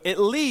 So, at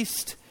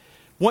least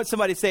once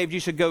somebody's saved, you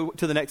should go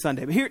to the next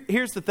Sunday. But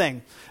here's the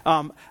thing.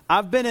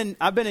 I've been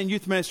in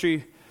youth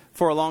ministry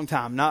for a long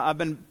time. Now, I've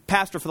been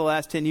pastor for the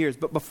last 10 years.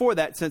 But before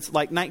that, since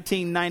like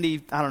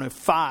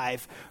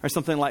 1995 or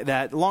something like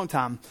that, a long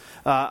time,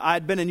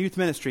 I'd been in youth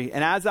ministry.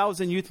 And as I was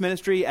in youth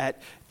ministry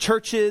at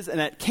churches and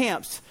at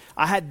camps,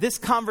 I had this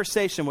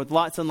conversation with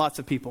lots and lots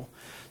of people.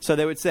 So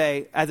they would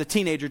say, as a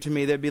teenager to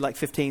me, they'd be like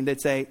 15.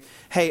 They'd say,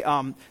 hey,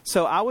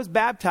 so I was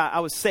baptized.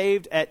 I was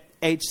saved at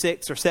age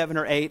 6 or 7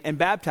 or 8 and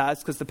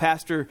baptized because the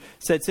pastor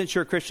said, since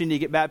you're a Christian, you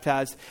get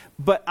baptized.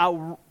 But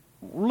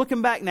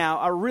looking back now,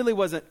 I really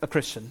wasn't a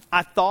Christian.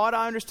 I thought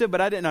I understood,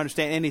 but I didn't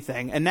understand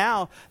anything. And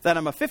now that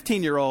I'm a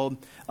 15-year-old,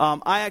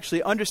 I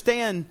actually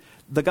understand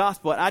the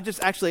gospel. And I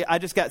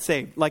just got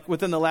saved, like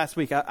within the last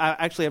week.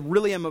 I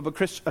really am a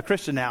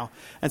Christian now.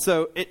 And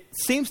so it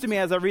seems to me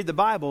as I read the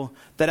Bible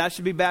that I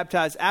should be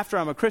baptized after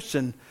I'm a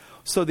Christian.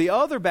 So the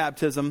other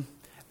baptism,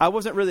 I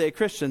wasn't really a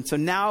Christian. So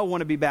now I want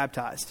to be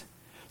baptized.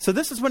 So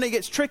this is when it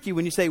gets tricky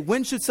when you say,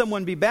 when should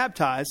someone be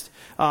baptized?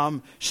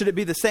 Should it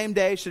be the same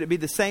day? Should it be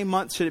the same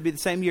month? Should it be the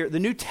same year?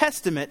 The New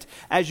Testament,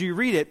 as you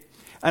read it,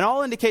 and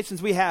all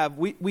indications we have,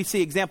 we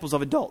see examples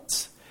of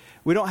adults.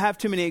 We don't have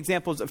too many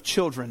examples of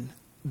children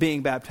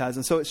being baptized.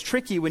 And so it's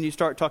tricky when you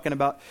start talking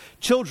about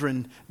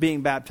children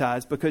being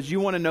baptized, because you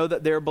want to know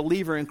that they're a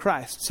believer in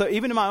Christ. So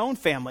even in my own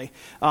family,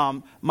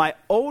 my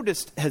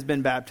oldest has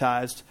been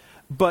baptized,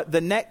 but the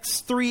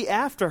next 3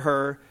 after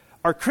her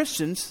are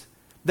Christians.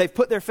 They've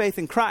put their faith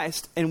in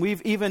Christ, and we've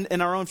even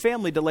in our own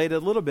family delayed it a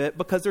little bit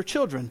because they're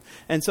children.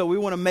 And so we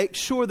want to make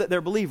sure that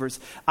they're believers.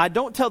 I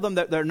don't tell them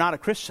that they're not a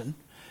Christian.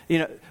 You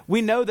know,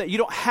 we know that you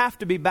don't have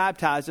to be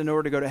baptized in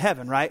order to go to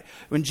heaven, right?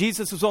 When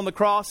Jesus was on the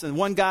cross and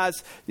one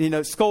guy's,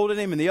 scolding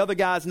him and the other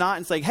guy's not,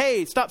 and it's like,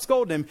 hey, stop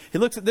scolding him. He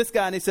looks at this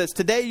guy and he says,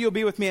 today you'll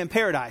be with me in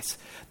paradise.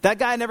 That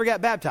guy never got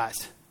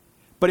baptized,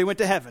 but he went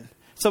to heaven.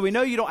 So we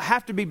know you don't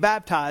have to be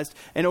baptized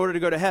in order to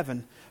go to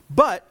heaven.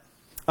 But,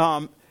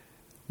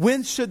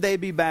 when should they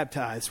be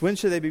baptized? When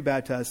should they be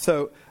baptized?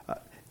 So,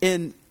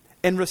 in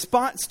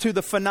response to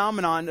the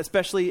phenomenon,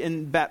 especially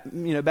in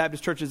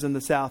Baptist churches in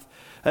the South,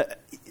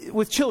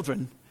 with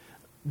children,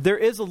 there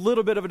is a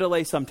little bit of a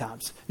delay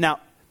sometimes. Now,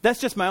 that's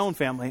just my own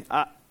family.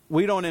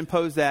 We don't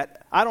impose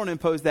that. I don't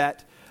impose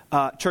that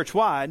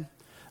church-wide.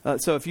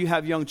 So if you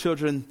have young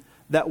children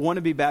that want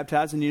to be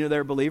baptized and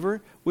they're a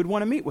believer, we'd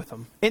want to meet with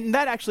them. And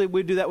that actually,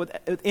 we'd do that with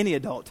any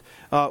adult.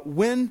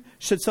 When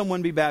should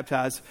someone be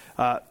baptized?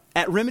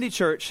 At Remedy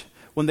Church,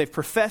 when they've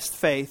professed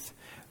faith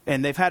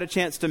and they've had a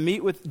chance to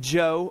meet with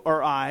Joe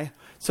or I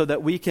so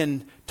that we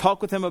can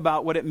talk with them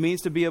about what it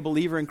means to be a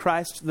believer in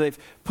Christ. They've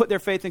put their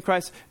faith in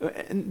Christ.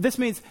 And this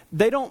means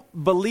they don't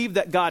believe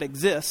that God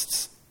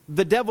exists.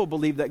 The devil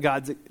believed that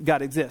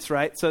God exists,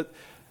 right? So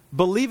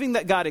believing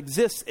that God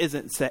exists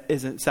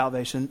isn't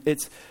salvation.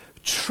 It's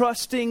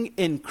trusting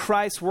in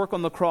Christ's work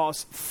on the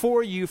cross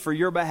for you, for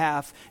your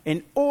behalf,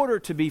 in order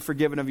to be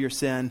forgiven of your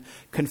sin,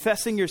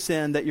 confessing your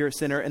sin, that you're a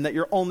sinner, and that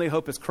your only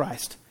hope is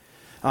Christ.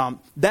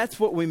 That's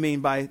what we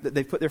mean by that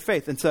they've put their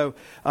faith. And so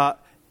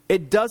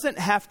it doesn't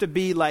have to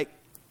be like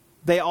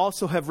they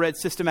also have read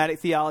systematic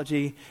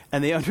theology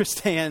and they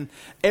understand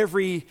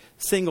every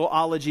single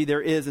ology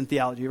there is in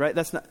theology, right?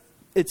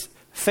 It's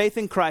faith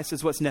in Christ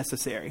is what's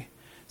necessary.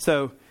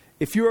 So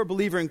if you're a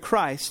believer in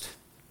Christ,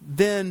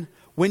 then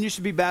when you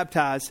should be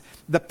baptized,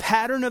 the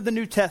pattern of the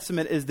New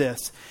Testament is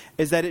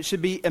that it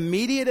should be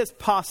immediate as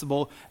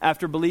possible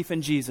after belief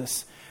in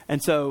Jesus.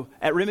 And so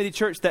at Remedy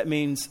Church, that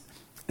means,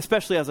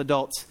 especially as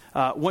adults,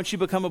 once you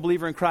become a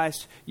believer in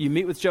Christ, you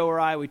meet with Joe or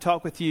I, we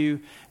talk with you,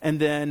 and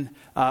then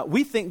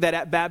we think that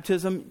at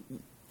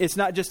baptism, it's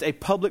not just a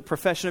public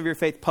profession of your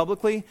faith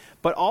publicly,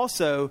 but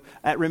also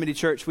at Remedy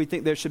Church, we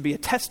think there should be a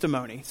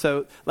testimony.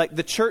 So like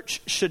the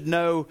church should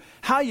know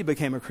how you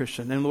became a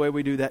Christian. And the way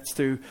we do that's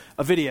through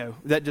a video.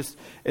 That just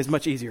is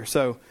much easier.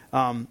 So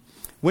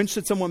when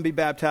should someone be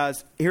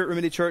baptized? Here at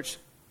Remedy Church,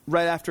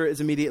 right after,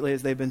 as immediately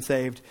as they've been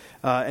saved,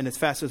 and as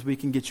fast as we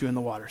can get you in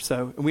the water.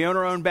 So we own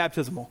our own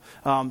baptismal,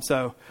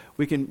 so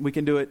we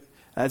can do it.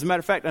 As a matter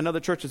of fact, another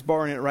church is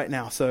borrowing it right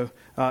now, so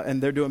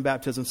and they're doing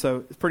baptism,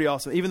 so it's pretty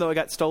awesome. Even though it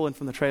got stolen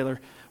from the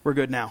trailer, we're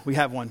good now. We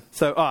have one.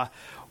 So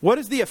what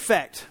is the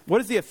effect?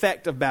 What is the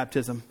effect of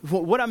baptism?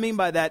 What I mean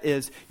by that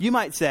is, you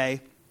might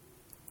say,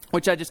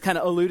 which I just kind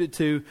of alluded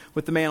to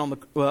with the man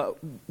on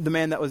the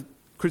man that was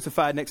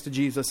crucified next to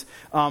Jesus.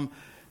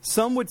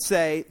 Some would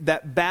say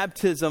that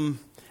baptism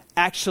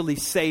actually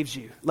saves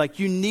you. Like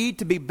you need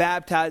to be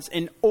baptized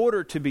in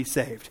order to be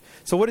saved.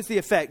 So what is the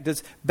effect?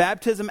 Does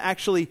baptism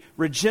actually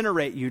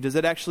regenerate you? Does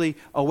it actually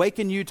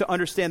awaken you to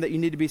understand that you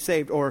need to be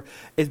saved? Or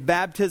is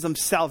baptism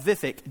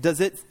salvific?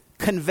 Does it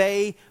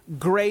convey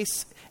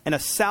grace in a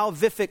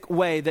salvific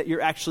way that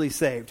you're actually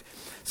saved?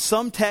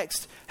 Some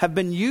texts have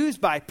been used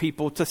by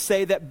people to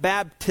say that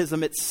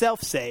baptism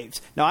itself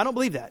saves. Now, I don't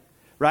believe that,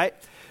 right?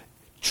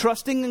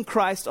 Trusting in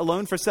Christ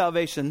alone for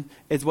salvation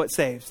is what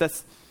saves.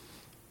 That's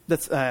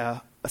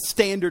a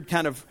standard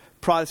kind of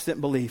Protestant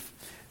belief.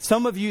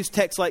 Some have used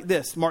texts like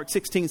this, Mark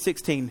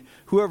 16:16.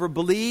 Whoever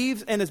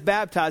believes and is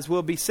baptized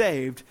will be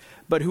saved,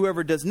 but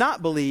whoever does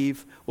not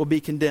believe will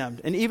be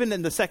condemned. And even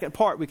in the second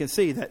part, we can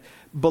see that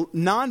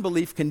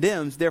non-belief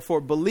condemns,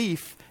 therefore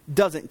belief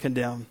doesn't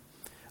condemn.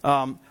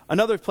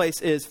 Another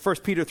place is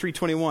 1 Peter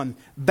 3:21.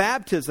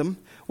 Baptism,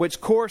 which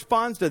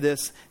corresponds to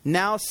this,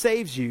 now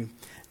saves you,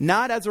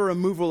 not as a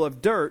removal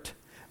of dirt,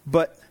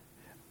 but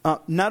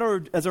not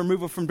as a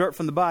removal from dirt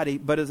from the body,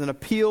 but as an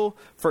appeal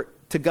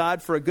to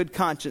God for a good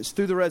conscience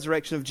through the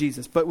resurrection of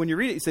Jesus. But when you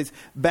read it, it says,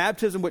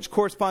 baptism, which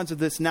corresponds to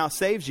this, now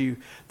saves you.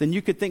 Then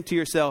you could think to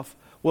yourself,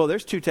 well,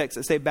 there's two texts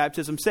that say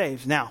baptism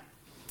saves. Now,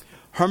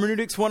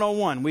 Hermeneutics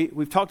 101,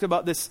 we've talked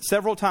about this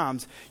several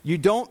times. You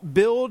don't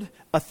build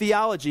a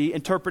theology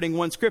interpreting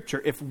one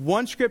scripture. If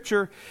one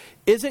scripture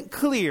isn't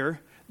clear,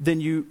 then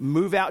you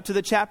move out to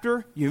the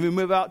chapter, you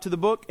move out to the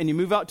book, and you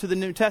move out to the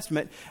New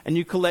Testament, and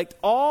you collect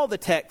all the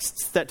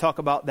texts that talk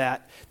about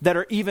that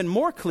are even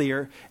more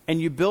clear,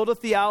 and you build a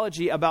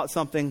theology about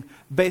something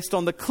based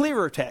on the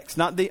clearer text,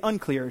 not the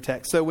unclear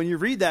text. So when you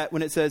read that,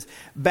 when it says,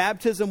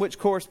 baptism which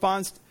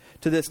corresponds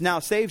to this now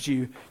saves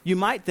you, you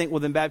might think, well,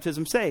 then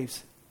baptism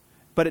saves.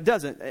 But it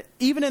doesn't.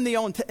 Even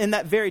in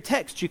that very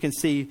text, you can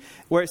see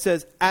where it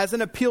says, as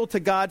an appeal to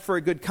God for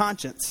a good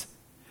conscience.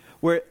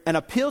 Where an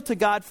appeal to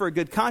God for a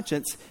good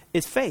conscience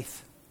is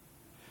faith.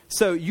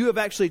 So you have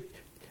actually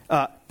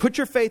put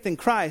your faith in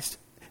Christ.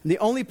 And the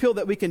only appeal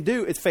that we can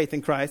do is faith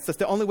in Christ. That's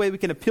the only way we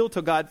can appeal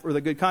to God for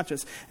the good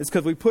conscience, is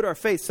because we put our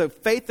faith. So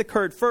faith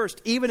occurred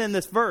first. Even in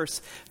this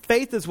verse,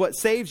 faith is what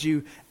saves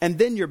you, and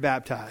then you're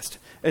baptized.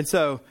 And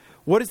so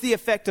what is the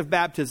effect of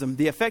baptism?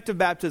 The effect of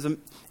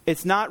baptism,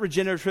 it's not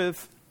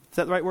regenerative. Is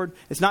that the right word?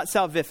 It's not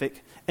salvific.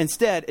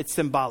 Instead, it's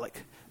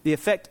symbolic. The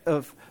effect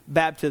of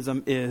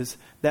baptism is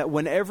that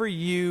whenever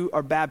you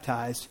are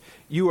baptized,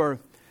 you are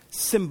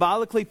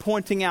symbolically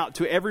pointing out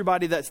to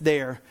everybody that's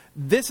there,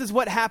 this is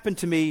what happened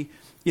to me,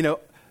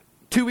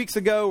 2 weeks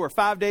ago or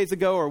 5 days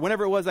ago or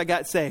whenever it was I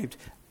got saved.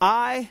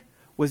 I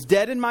was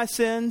dead in my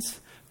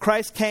sins.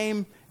 Christ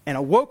came and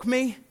awoke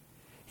me.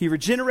 He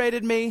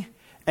regenerated me.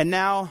 And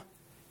now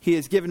he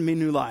has given me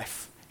new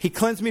life. He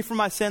cleansed me from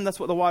my sin. That's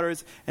what the water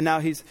is. And now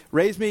he's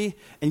raised me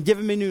and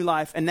given me new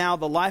life. And now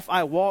the life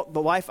I walk,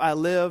 the life I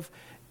live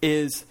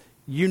is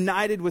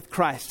united with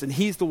Christ. And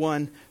he's the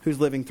one who's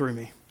living through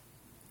me.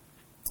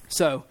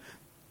 So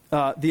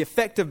the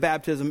effect of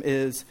baptism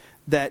is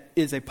that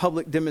is a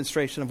public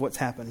demonstration of what's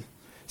happened.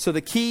 So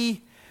the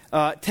key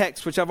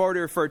text, which I've already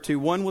referred to,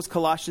 one was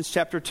Colossians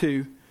chapter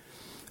 2.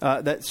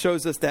 That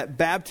shows us that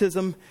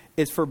baptism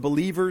is for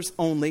believers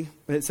only.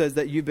 It says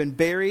that you've been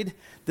buried.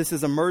 This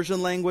is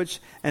immersion language.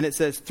 And it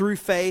says through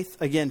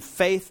faith. Again,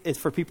 faith is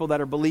for people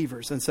that are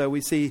believers. And so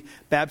we see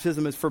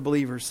baptism is for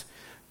believers.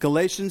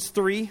 Galatians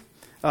 3,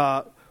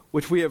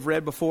 which we have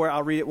read before.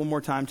 I'll read it one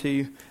more time to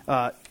you.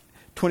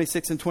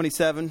 26 and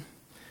 27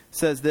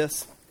 says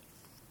this.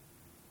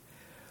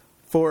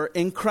 For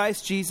in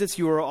Christ Jesus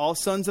you are all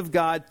sons of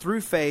God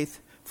through faith.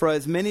 For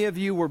as many of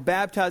you were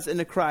baptized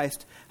into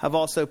Christ, have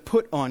also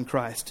put on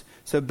Christ.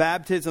 So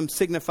baptism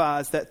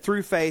signifies that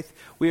through faith,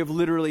 we have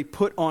literally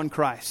put on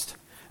Christ.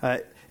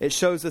 It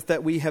shows us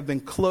that we have been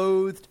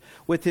clothed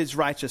with his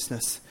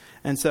righteousness.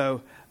 And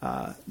so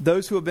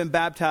those who have been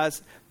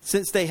baptized,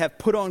 since they have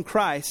put on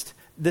Christ,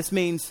 this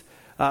means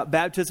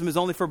baptism is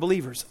only for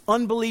believers.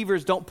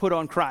 Unbelievers don't put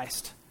on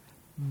Christ.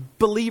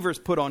 Believers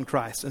put on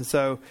Christ. And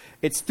so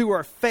it's through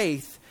our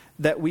faith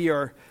that we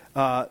are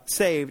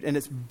saved. And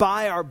it's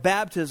by our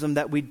baptism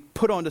that we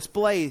put on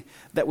display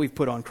that we've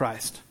put on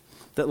Christ.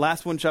 That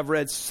last one which I've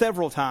read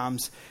several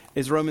times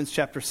is Romans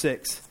chapter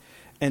 6.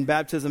 And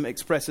baptism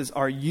expresses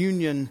our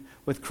union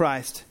with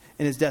Christ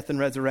in his death and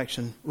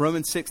resurrection.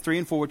 Romans 6, 3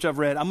 and 4, which I've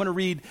read. I'm going to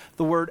read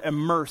the word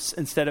immerse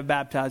instead of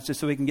baptize, just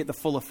so we can get the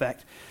full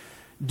effect.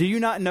 Do you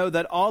not know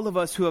that all of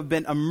us who have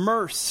been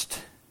immersed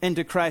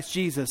into Christ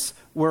Jesus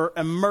were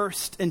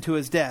immersed into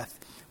his death?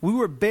 We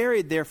were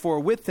buried, therefore,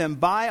 with him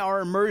by our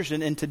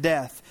immersion into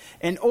death,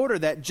 in order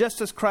that just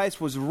as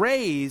Christ was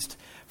raised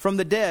from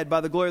the dead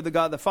by the glory of the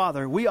God the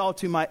Father, we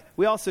also might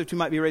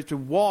be raised to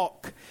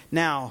walk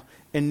now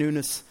in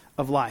newness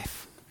of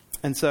life.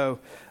 And so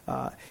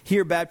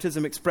here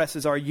baptism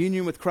expresses our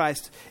union with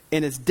Christ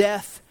in his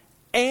death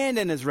and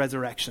in his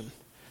resurrection.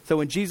 So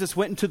when Jesus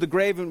went into the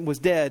grave and was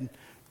dead,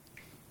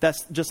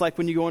 that's just like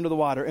when you go into the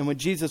water. And when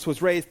Jesus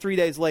was raised 3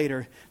 days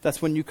later,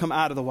 that's when you come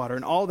out of the water.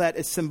 And all that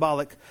is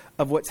symbolic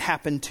of what's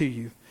happened to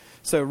you.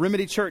 So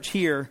Remedy Church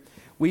here,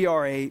 we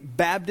are a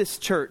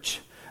Baptist church.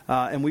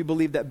 And we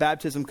believe that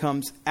baptism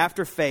comes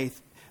after faith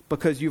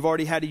because you've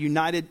already had a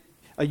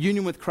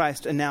union with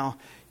Christ, and now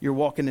you're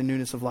walking in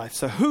newness of life.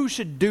 So who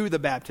should do the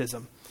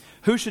baptism?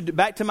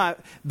 Back to my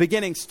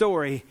beginning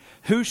story,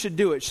 who should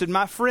do it? Should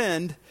my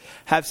friend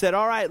have said,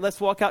 all right,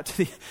 let's walk out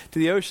to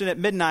the ocean at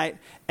midnight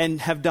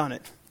and have done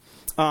it?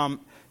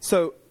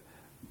 So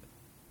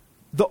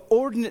the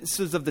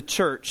ordinances of the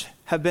church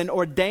have been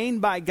ordained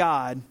by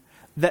God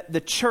that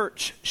the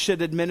church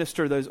should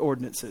administer those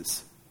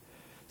ordinances.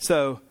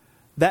 So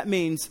that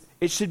means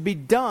it should be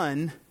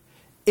done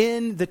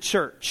in the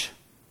church.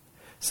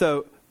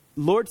 So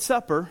Lord's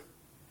Supper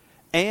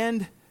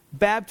and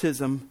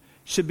baptism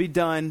should be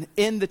done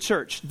in the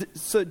church.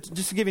 So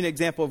just to give you an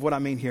example of what I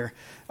mean here.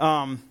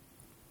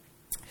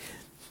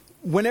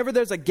 Whenever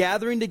there's a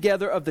gathering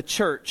together of the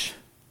church,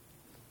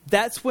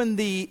 that's when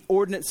the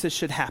ordinances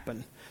should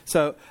happen.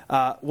 So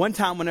one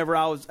time whenever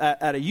I was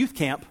at a youth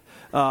camp,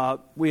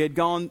 we had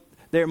gone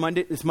there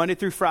it's Monday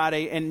through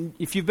Friday. And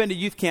if you've been to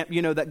youth camp,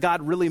 you know that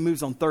God really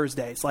moves on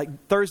Thursdays. Like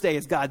Thursday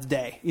is God's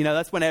day. You know,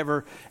 that's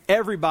whenever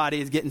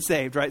everybody is getting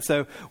saved, right?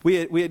 So we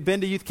had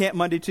been to youth camp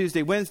Monday,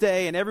 Tuesday,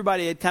 Wednesday, and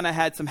everybody had kind of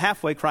had some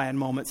halfway crying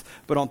moments.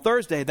 But on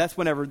Thursday, that's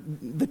whenever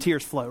the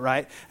tears flow,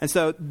 right? And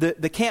so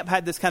the camp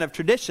had this kind of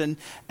tradition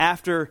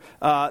after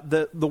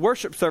the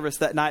worship service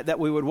that night that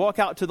we would walk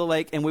out to the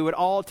lake and we would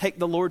all take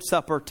the Lord's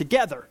Supper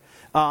together.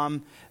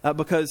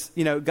 Because,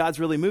 you know, God's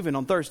really moving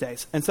on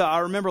Thursdays. And so I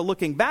remember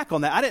looking back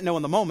on that. I didn't know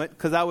in the moment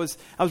because I was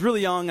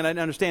really young and I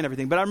didn't understand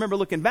everything. But I remember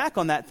looking back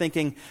on that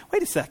thinking,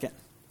 wait a second.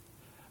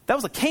 That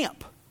was a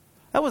camp.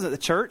 That wasn't the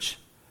church.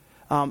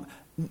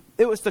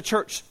 It was the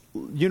church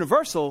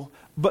universal,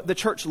 but the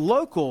church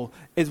local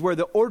is where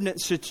the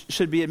ordinance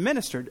should be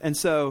administered. And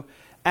so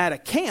at a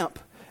camp,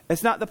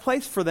 it's not the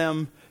place for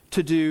them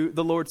to do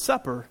the Lord's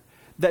Supper.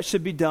 That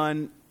should be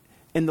done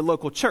in the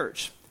local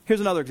church. Here's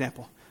another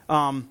example.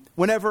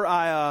 Whenever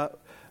I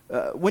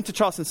went to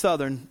Charleston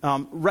Southern,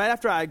 right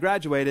after I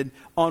graduated,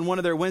 on one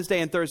of their Wednesday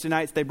and Thursday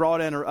nights, they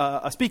brought in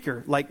a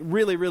speaker, like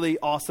really, really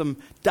awesome,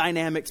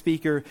 dynamic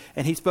speaker,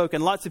 and he spoke,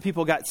 and lots of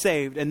people got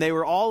saved, and they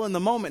were all in the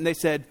moment, and they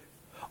said,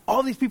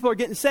 all these people are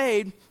getting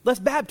saved, let's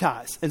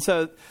baptize. And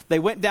so they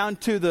went down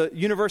to the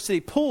university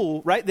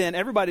pool right then.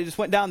 Everybody just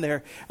went down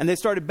there, and they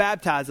started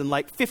baptizing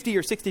like 50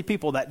 or 60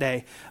 people that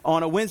day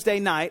on a Wednesday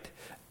night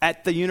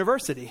at the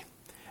university.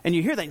 And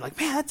you hear that, and you're like,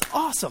 man, that's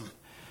awesome.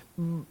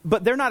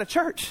 But they're not a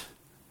church.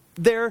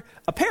 They're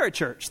a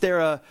parachurch.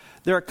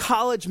 They're a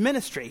college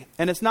ministry.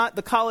 And it's not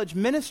the college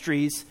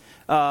ministry's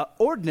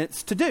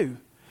ordinance to do.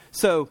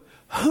 So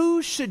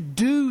who should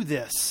do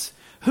this?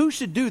 Who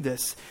should do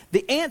this?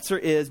 The answer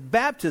is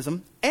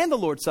baptism and the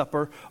Lord's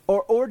Supper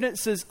are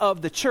ordinances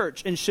of the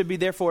church and should be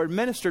therefore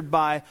administered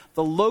by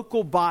the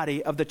local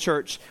body of the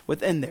church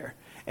within there.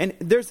 And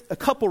there's a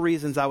couple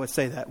reasons I would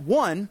say that.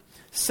 One,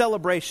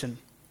 celebration.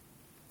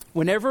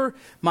 Whenever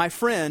my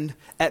friend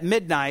at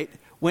midnight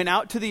went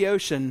out to the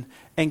ocean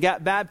and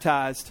got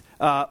baptized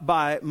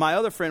by my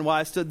other friend while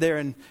I stood there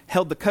and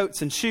held the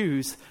coats and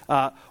shoes,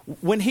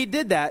 when he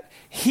did that,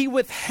 he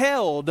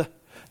withheld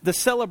the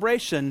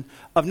celebration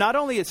of not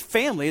only his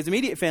family, his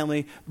immediate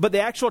family, but the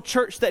actual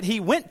church that he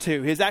went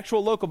to, his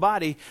actual local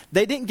body.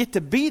 They didn't get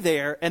to be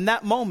there in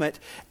that moment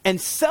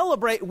and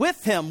celebrate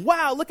with him.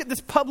 Wow, look at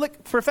this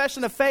public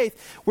profession of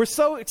faith. We're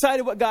so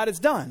excited what God has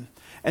done.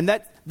 And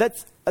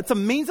that's a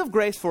means of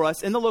grace for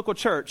us in the local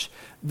church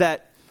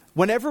that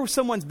whenever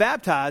someone's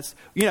baptized,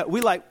 you know,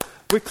 we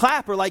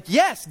clap. We're like,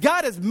 yes,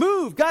 God has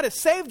moved. God has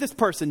saved this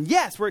person.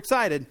 Yes, we're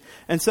excited.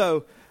 And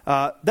so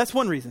that's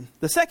one reason.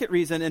 The second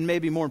reason, and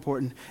maybe more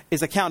important,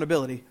 is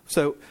accountability.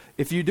 So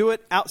if you do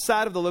it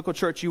outside of the local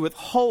church, you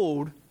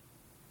withhold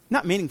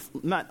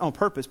not on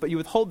purpose, but you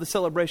withhold the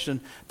celebration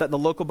that the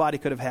local body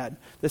could have had.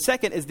 The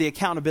second is the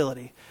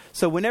accountability.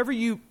 So whenever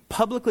you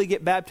publicly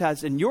get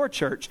baptized in your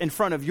church in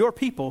front of your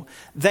people,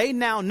 they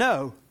now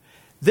know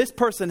this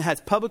person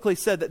has publicly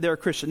said that they're a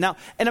Christian. Now,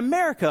 in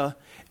America,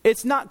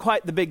 it's not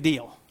quite the big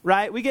deal,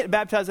 right? We get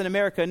baptized in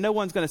America and no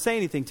one's going to say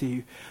anything to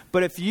you.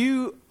 But if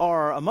you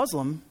are a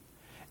Muslim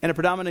in a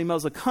predominantly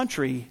Muslim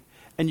country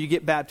and you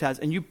get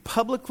baptized and you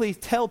publicly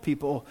tell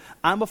people,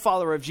 I'm a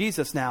follower of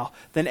Jesus now,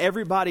 then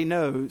everybody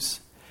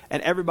knows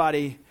and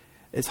everybody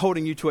is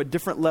holding you to a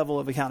different level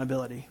of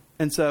accountability.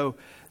 And so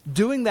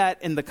doing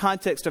that in the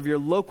context of your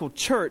local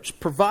church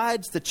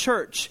provides the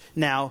church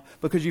now,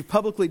 because you've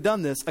publicly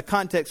done this, a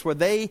context where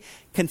they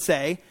can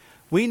say,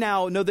 we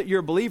now know that you're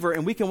a believer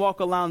and we can walk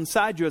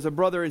alongside you as a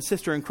brother and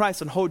sister in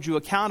Christ and hold you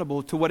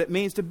accountable to what it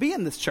means to be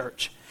in this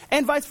church,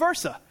 and vice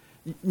versa.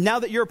 Now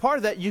that you're a part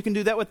of that, you can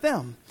do that with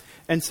them.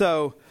 And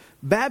so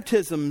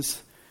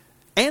baptisms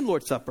and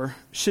Lord's Supper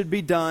should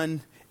be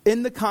done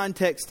in the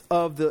context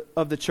of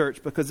the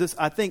church, because this,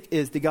 I think,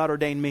 is the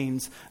God-ordained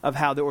means of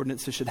how the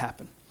ordinances should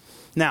happen.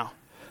 Now,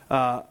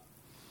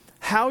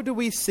 how do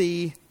we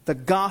see the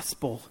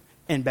gospel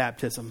in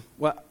baptism?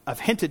 Well,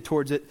 I've hinted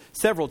towards it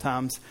several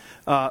times,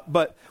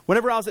 but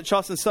whenever I was at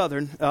Charleston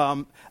Southern,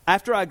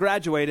 after I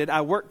graduated,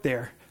 I worked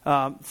there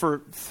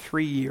for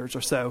 3 years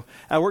or so.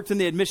 I worked in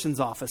the admissions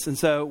office, and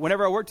so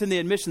whenever I worked in the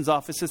admissions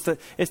office,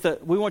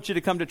 we want you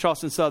to come to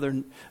Charleston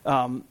Southern.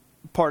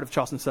 Part of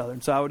Charleston Southern.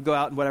 So I would go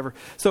out and whatever.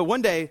 So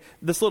one day,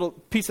 this little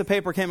piece of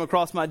paper came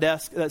across my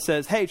desk that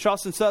says, hey,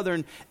 Charleston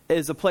Southern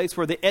is a place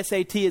where the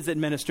SAT is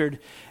administered.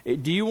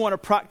 Do you want to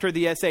proctor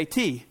the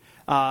SAT?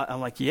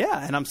 I'm like,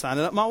 yeah, and I'm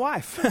signing up my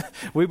wife.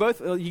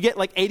 You get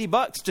like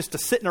 $80 just to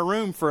sit in a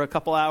room for a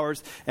couple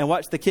hours and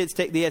watch the kids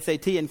take the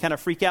SAT and kind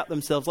of freak out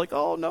themselves like,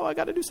 oh, no, I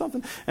got to do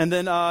something. And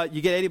then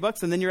you get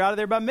 $80 and then you're out of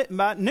there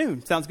by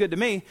noon. Sounds good to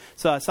me.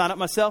 So I sign up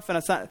myself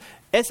and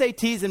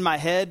SATs in my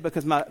head,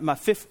 because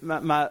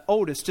my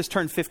oldest just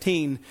turned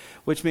 15,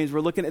 which means we're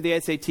looking at the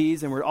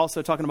SATs and we're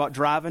also talking about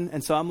driving.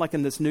 And so I'm like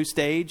in this new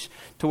stage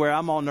to where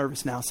I'm all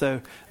nervous now.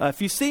 So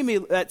if you see me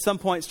at some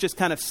points just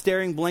kind of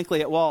staring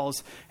blankly at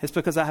walls, it's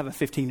because I have a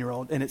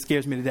 15-year-old and it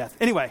scares me to death.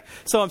 Anyway,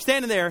 so I'm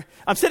sitting there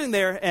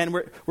and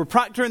we're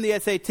proctoring the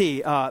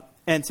SAT.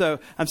 And so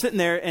I'm sitting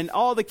there and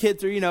all the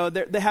kids are,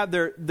 they have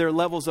their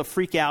levels of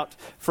freak out,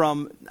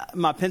 from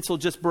my pencil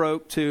just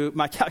broke to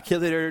my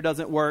calculator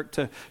doesn't work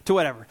to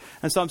whatever.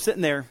 And so I'm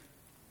sitting there,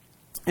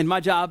 and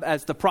my job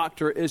as the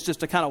proctor is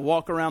just to kind of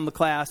walk around the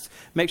class,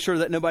 make sure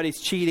that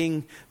nobody's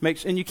cheating.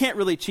 And you can't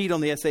really cheat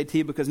on the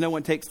SAT because no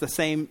one takes the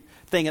same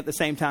thing at the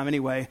same time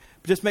anyway.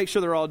 But just make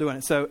sure they're all doing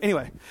it. So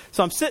anyway,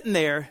 so I'm sitting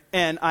there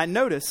and I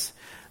notice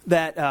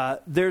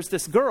that there's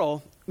this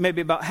girl,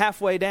 maybe about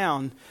halfway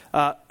down,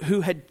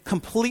 who had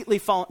completely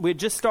fallen. We had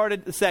just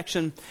started the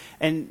section,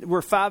 and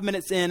we're 5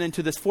 minutes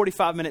into this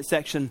 45-minute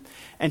section,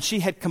 and she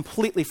had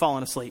completely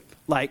fallen asleep,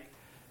 like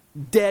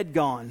dead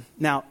gone.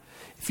 Now,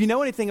 if you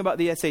know anything about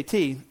the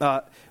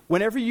SAT,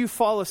 whenever you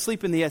fall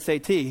asleep in the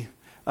SAT,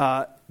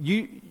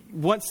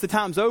 once the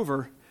time's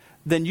over,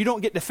 then you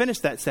don't get to finish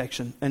that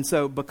section. And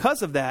so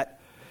because of that,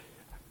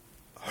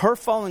 her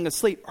falling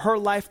asleep, her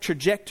life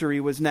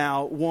trajectory was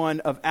now one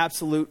of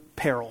absolute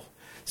peril.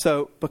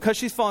 So because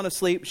she's fallen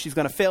asleep, she's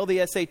going to fail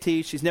the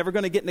SAT. She's never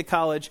going to get into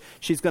college.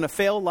 She's going to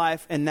fail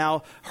life. And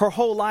now her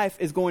whole life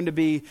is going to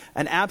be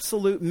an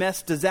absolute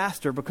mess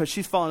disaster because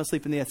she's fallen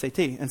asleep in the SAT.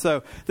 And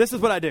so this is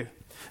what I do.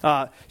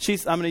 I'm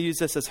going to use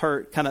this as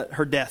her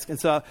desk. And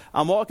so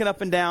I'm walking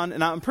up and down,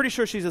 and I'm pretty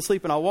sure she's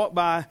asleep. And I walk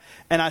by,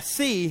 and I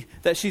see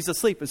that she's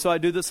asleep. And so I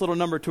do this little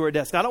number to her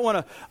desk. I don't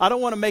want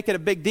to make it a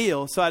big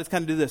deal, so I just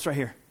kind of do this right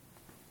here.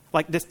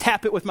 Like just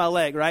tap it with my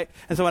leg, right?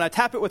 And so when I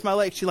tap it with my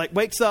leg, she like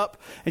wakes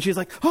up and she's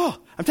like, oh,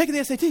 I'm taking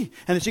the SAT. And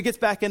then she gets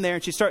back in there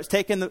and she starts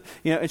taking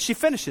and she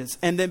finishes.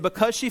 And then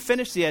because she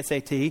finished the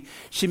SAT,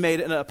 she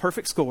made a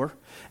perfect score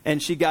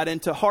and she got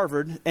into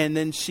Harvard. And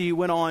then she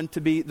went on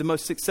to be the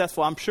most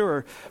successful, I'm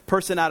sure,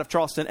 person out of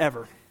Charleston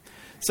ever.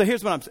 So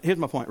here's my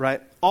point,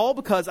 right? All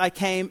because I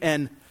came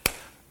and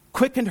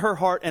quickened her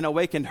heart and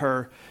awakened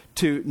her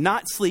to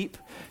not sleep,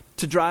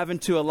 to drive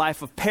into a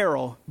life of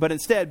peril, but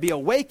instead be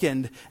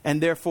awakened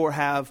and therefore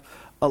have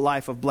a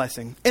life of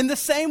blessing. In the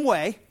same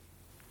way,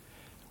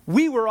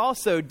 we were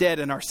also dead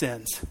in our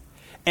sins.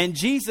 And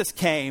Jesus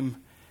came,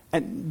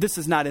 and this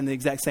is not in the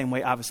exact same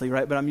way, obviously,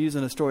 right? But I'm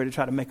using a story to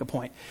try to make a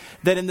point.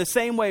 That in the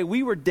same way,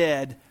 we were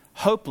dead,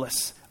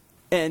 hopeless,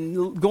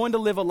 and going to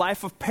live a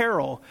life of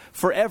peril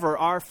forever.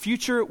 Our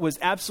future was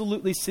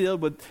absolutely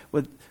sealed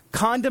with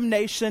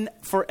condemnation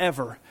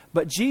forever.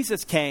 But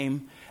Jesus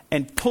came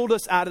and pulled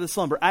us out of the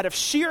slumber. Out of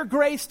sheer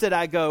grace did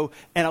I go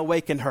and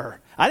awaken her.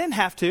 I didn't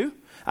have to.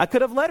 I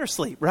could have let her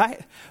sleep,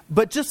 right?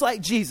 But just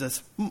like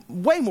Jesus,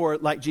 way more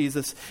like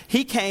Jesus,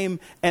 he came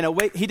and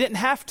he didn't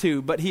have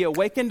to, but he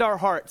awakened our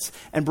hearts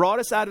and brought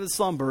us out of the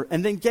slumber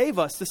and then gave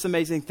us this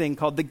amazing thing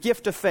called the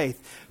gift of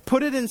faith,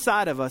 put it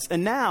inside of us.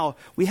 And now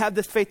we have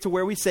this faith to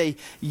where we say,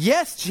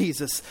 yes,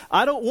 Jesus,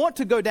 I don't want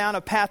to go down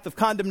a path of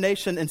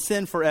condemnation and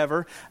sin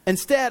forever.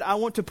 Instead, I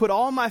want to put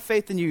all my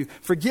faith in you.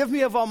 Forgive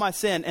me of all my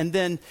sin. And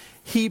then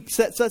he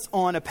sets us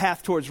on a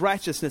path towards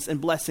righteousness and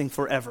blessing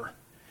forever.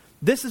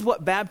 This is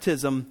what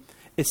baptism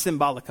is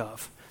symbolic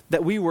of,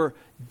 that we were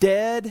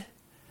dead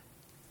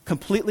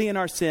completely in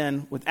our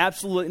sin with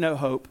absolutely no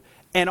hope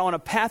and on a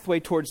pathway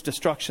towards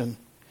destruction.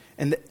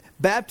 And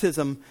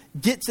baptism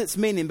gets its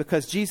meaning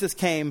because Jesus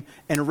came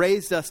and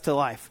raised us to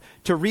life.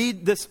 To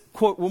read this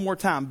quote one more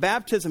time,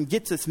 baptism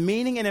gets its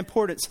meaning and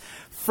importance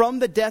from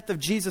the death of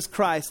Jesus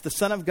Christ, the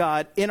Son of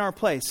God, in our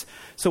place.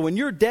 So when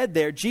you're dead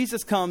there,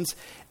 Jesus comes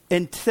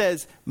and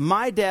says,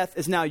 my death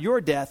is now your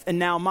death, and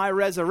now my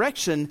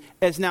resurrection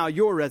is now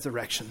your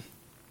resurrection.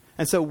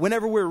 And so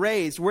whenever we're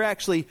raised, we're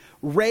actually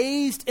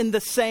raised in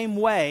the same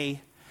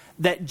way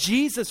that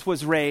Jesus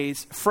was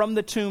raised from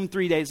the tomb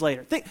 3 days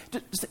later.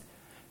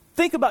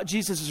 Think about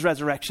Jesus'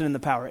 resurrection and the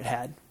power it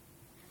had.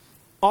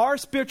 Our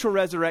spiritual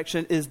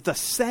resurrection is the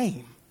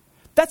same.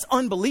 That's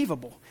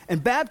unbelievable.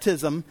 And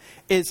baptism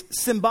is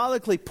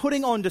symbolically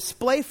putting on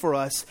display for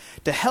us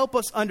to help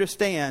us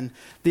understand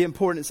the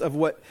importance of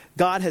what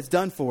God has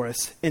done for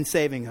us in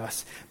saving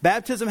us.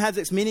 Baptism has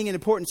its meaning and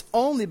importance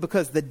only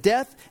because the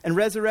death and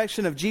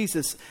resurrection of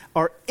Jesus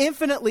are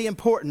infinitely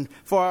important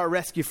for our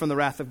rescue from the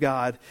wrath of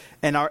God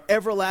and our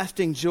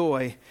everlasting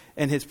joy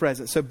in his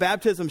presence. So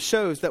baptism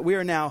shows that we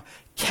are now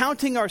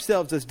counting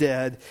ourselves as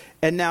dead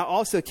and now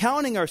also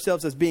counting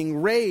ourselves as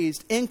being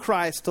raised in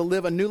Christ to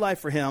live a new life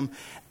for him,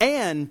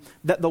 and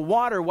that the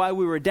water while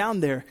we were down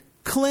there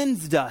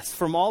cleansed us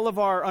from all of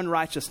our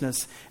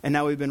unrighteousness, and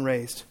now we've been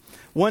raised.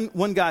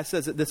 One guy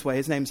says it this way.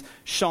 His name's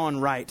Sean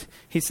Wright.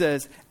 He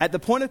says, at the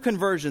point of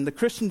conversion, the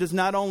Christian does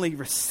not only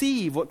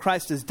receive what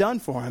Christ has done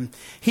for him,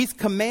 he's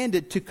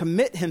commanded to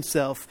commit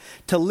himself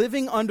to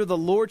living under the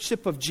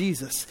lordship of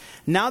Jesus.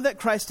 Now that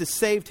Christ has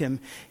saved him,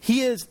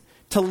 he is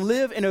to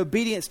live in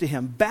obedience to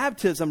him.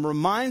 Baptism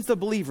reminds the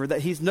believer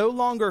that he's no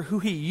longer who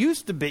he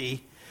used to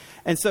be,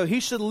 and so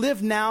he should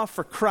live now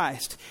for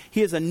Christ.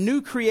 He is a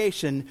new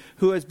creation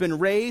who has been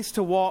raised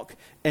to walk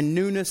in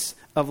newness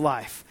of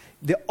life.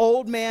 The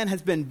old man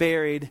has been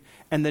buried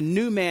and the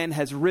new man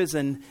has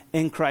risen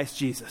in Christ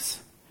Jesus.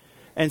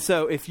 And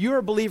so if you're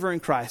a believer in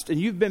Christ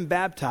and you've been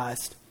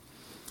baptized,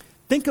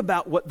 think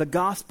about what the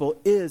gospel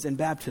is in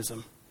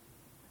baptism.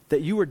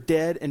 That you were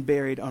dead and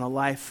buried on a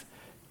life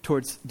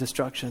towards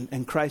destruction,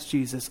 and Christ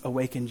Jesus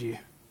awakened you.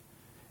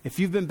 If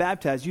you've been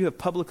baptized, you have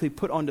publicly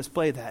put on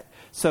display that.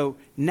 So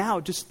now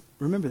just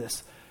remember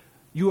this.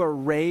 You are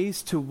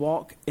raised to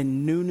walk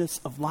in newness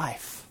of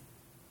life.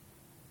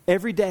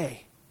 Every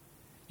day,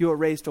 you are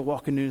raised to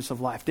walk in newness of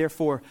life.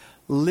 Therefore,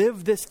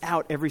 live this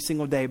out every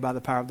single day by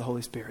the power of the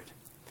Holy Spirit.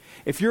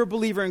 If you're a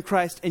believer in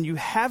Christ and you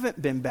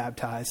haven't been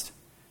baptized,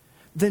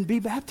 then be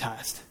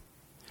baptized.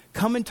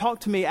 Come and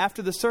talk to me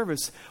after the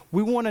service.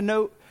 We want to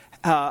know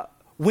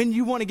when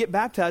you want to get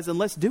baptized, and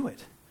let's do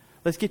it.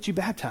 Let's get you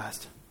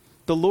baptized.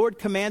 The Lord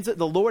commands it.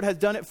 The Lord has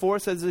done it for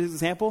us as an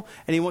example,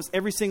 and he wants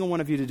every single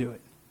one of you to do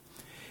it.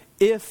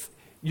 If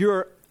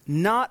you're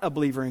not a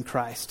believer in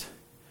Christ,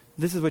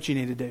 this is what you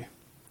need to do.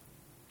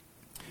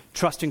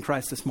 Trust in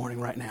Christ this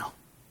morning, right now.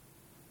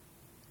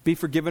 Be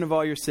forgiven of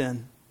all your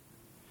sin.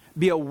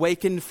 Be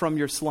awakened from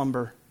your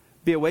slumber.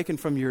 Be awakened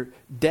from your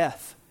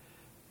death.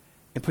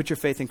 And put your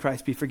faith in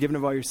Christ. Be forgiven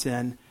of all your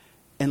sin.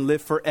 And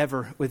live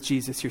forever with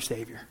Jesus, your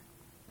Savior.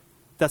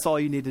 That's all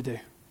you need to do.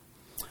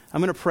 I'm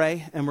going to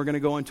pray, and we're going to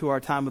go into our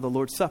time of the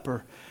Lord's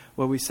Supper,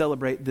 where we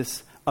celebrate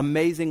this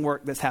amazing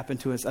work that's happened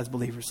to us as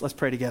believers. Let's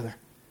pray together.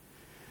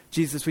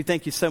 Jesus, we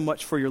thank you so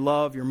much for your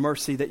love, your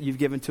mercy that you've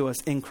given to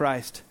us in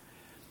Christ.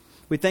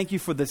 We thank you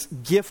for this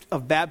gift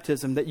of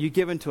baptism that you've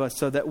given to us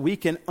so that we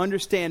can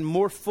understand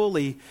more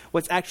fully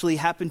what's actually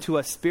happened to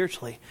us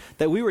spiritually.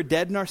 That we were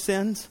dead in our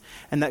sins,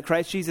 and that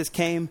Christ Jesus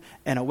came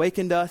and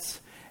awakened us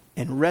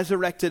and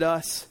resurrected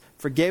us,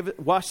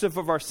 washed us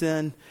of our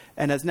sin,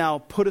 and has now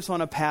put us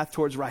on a path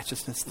towards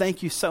righteousness.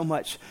 Thank you so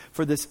much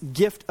for this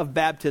gift of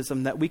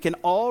baptism that we can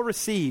all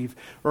receive,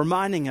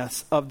 reminding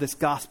us of this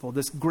gospel,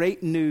 this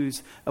great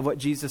news of what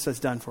Jesus has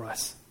done for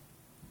us.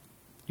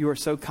 You are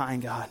so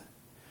kind, God.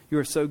 You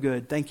are so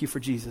good. Thank you for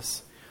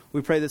Jesus.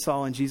 We pray this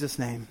all in Jesus'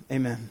 name.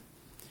 Amen.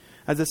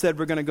 As I said,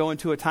 we're going to go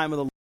into a time of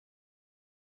the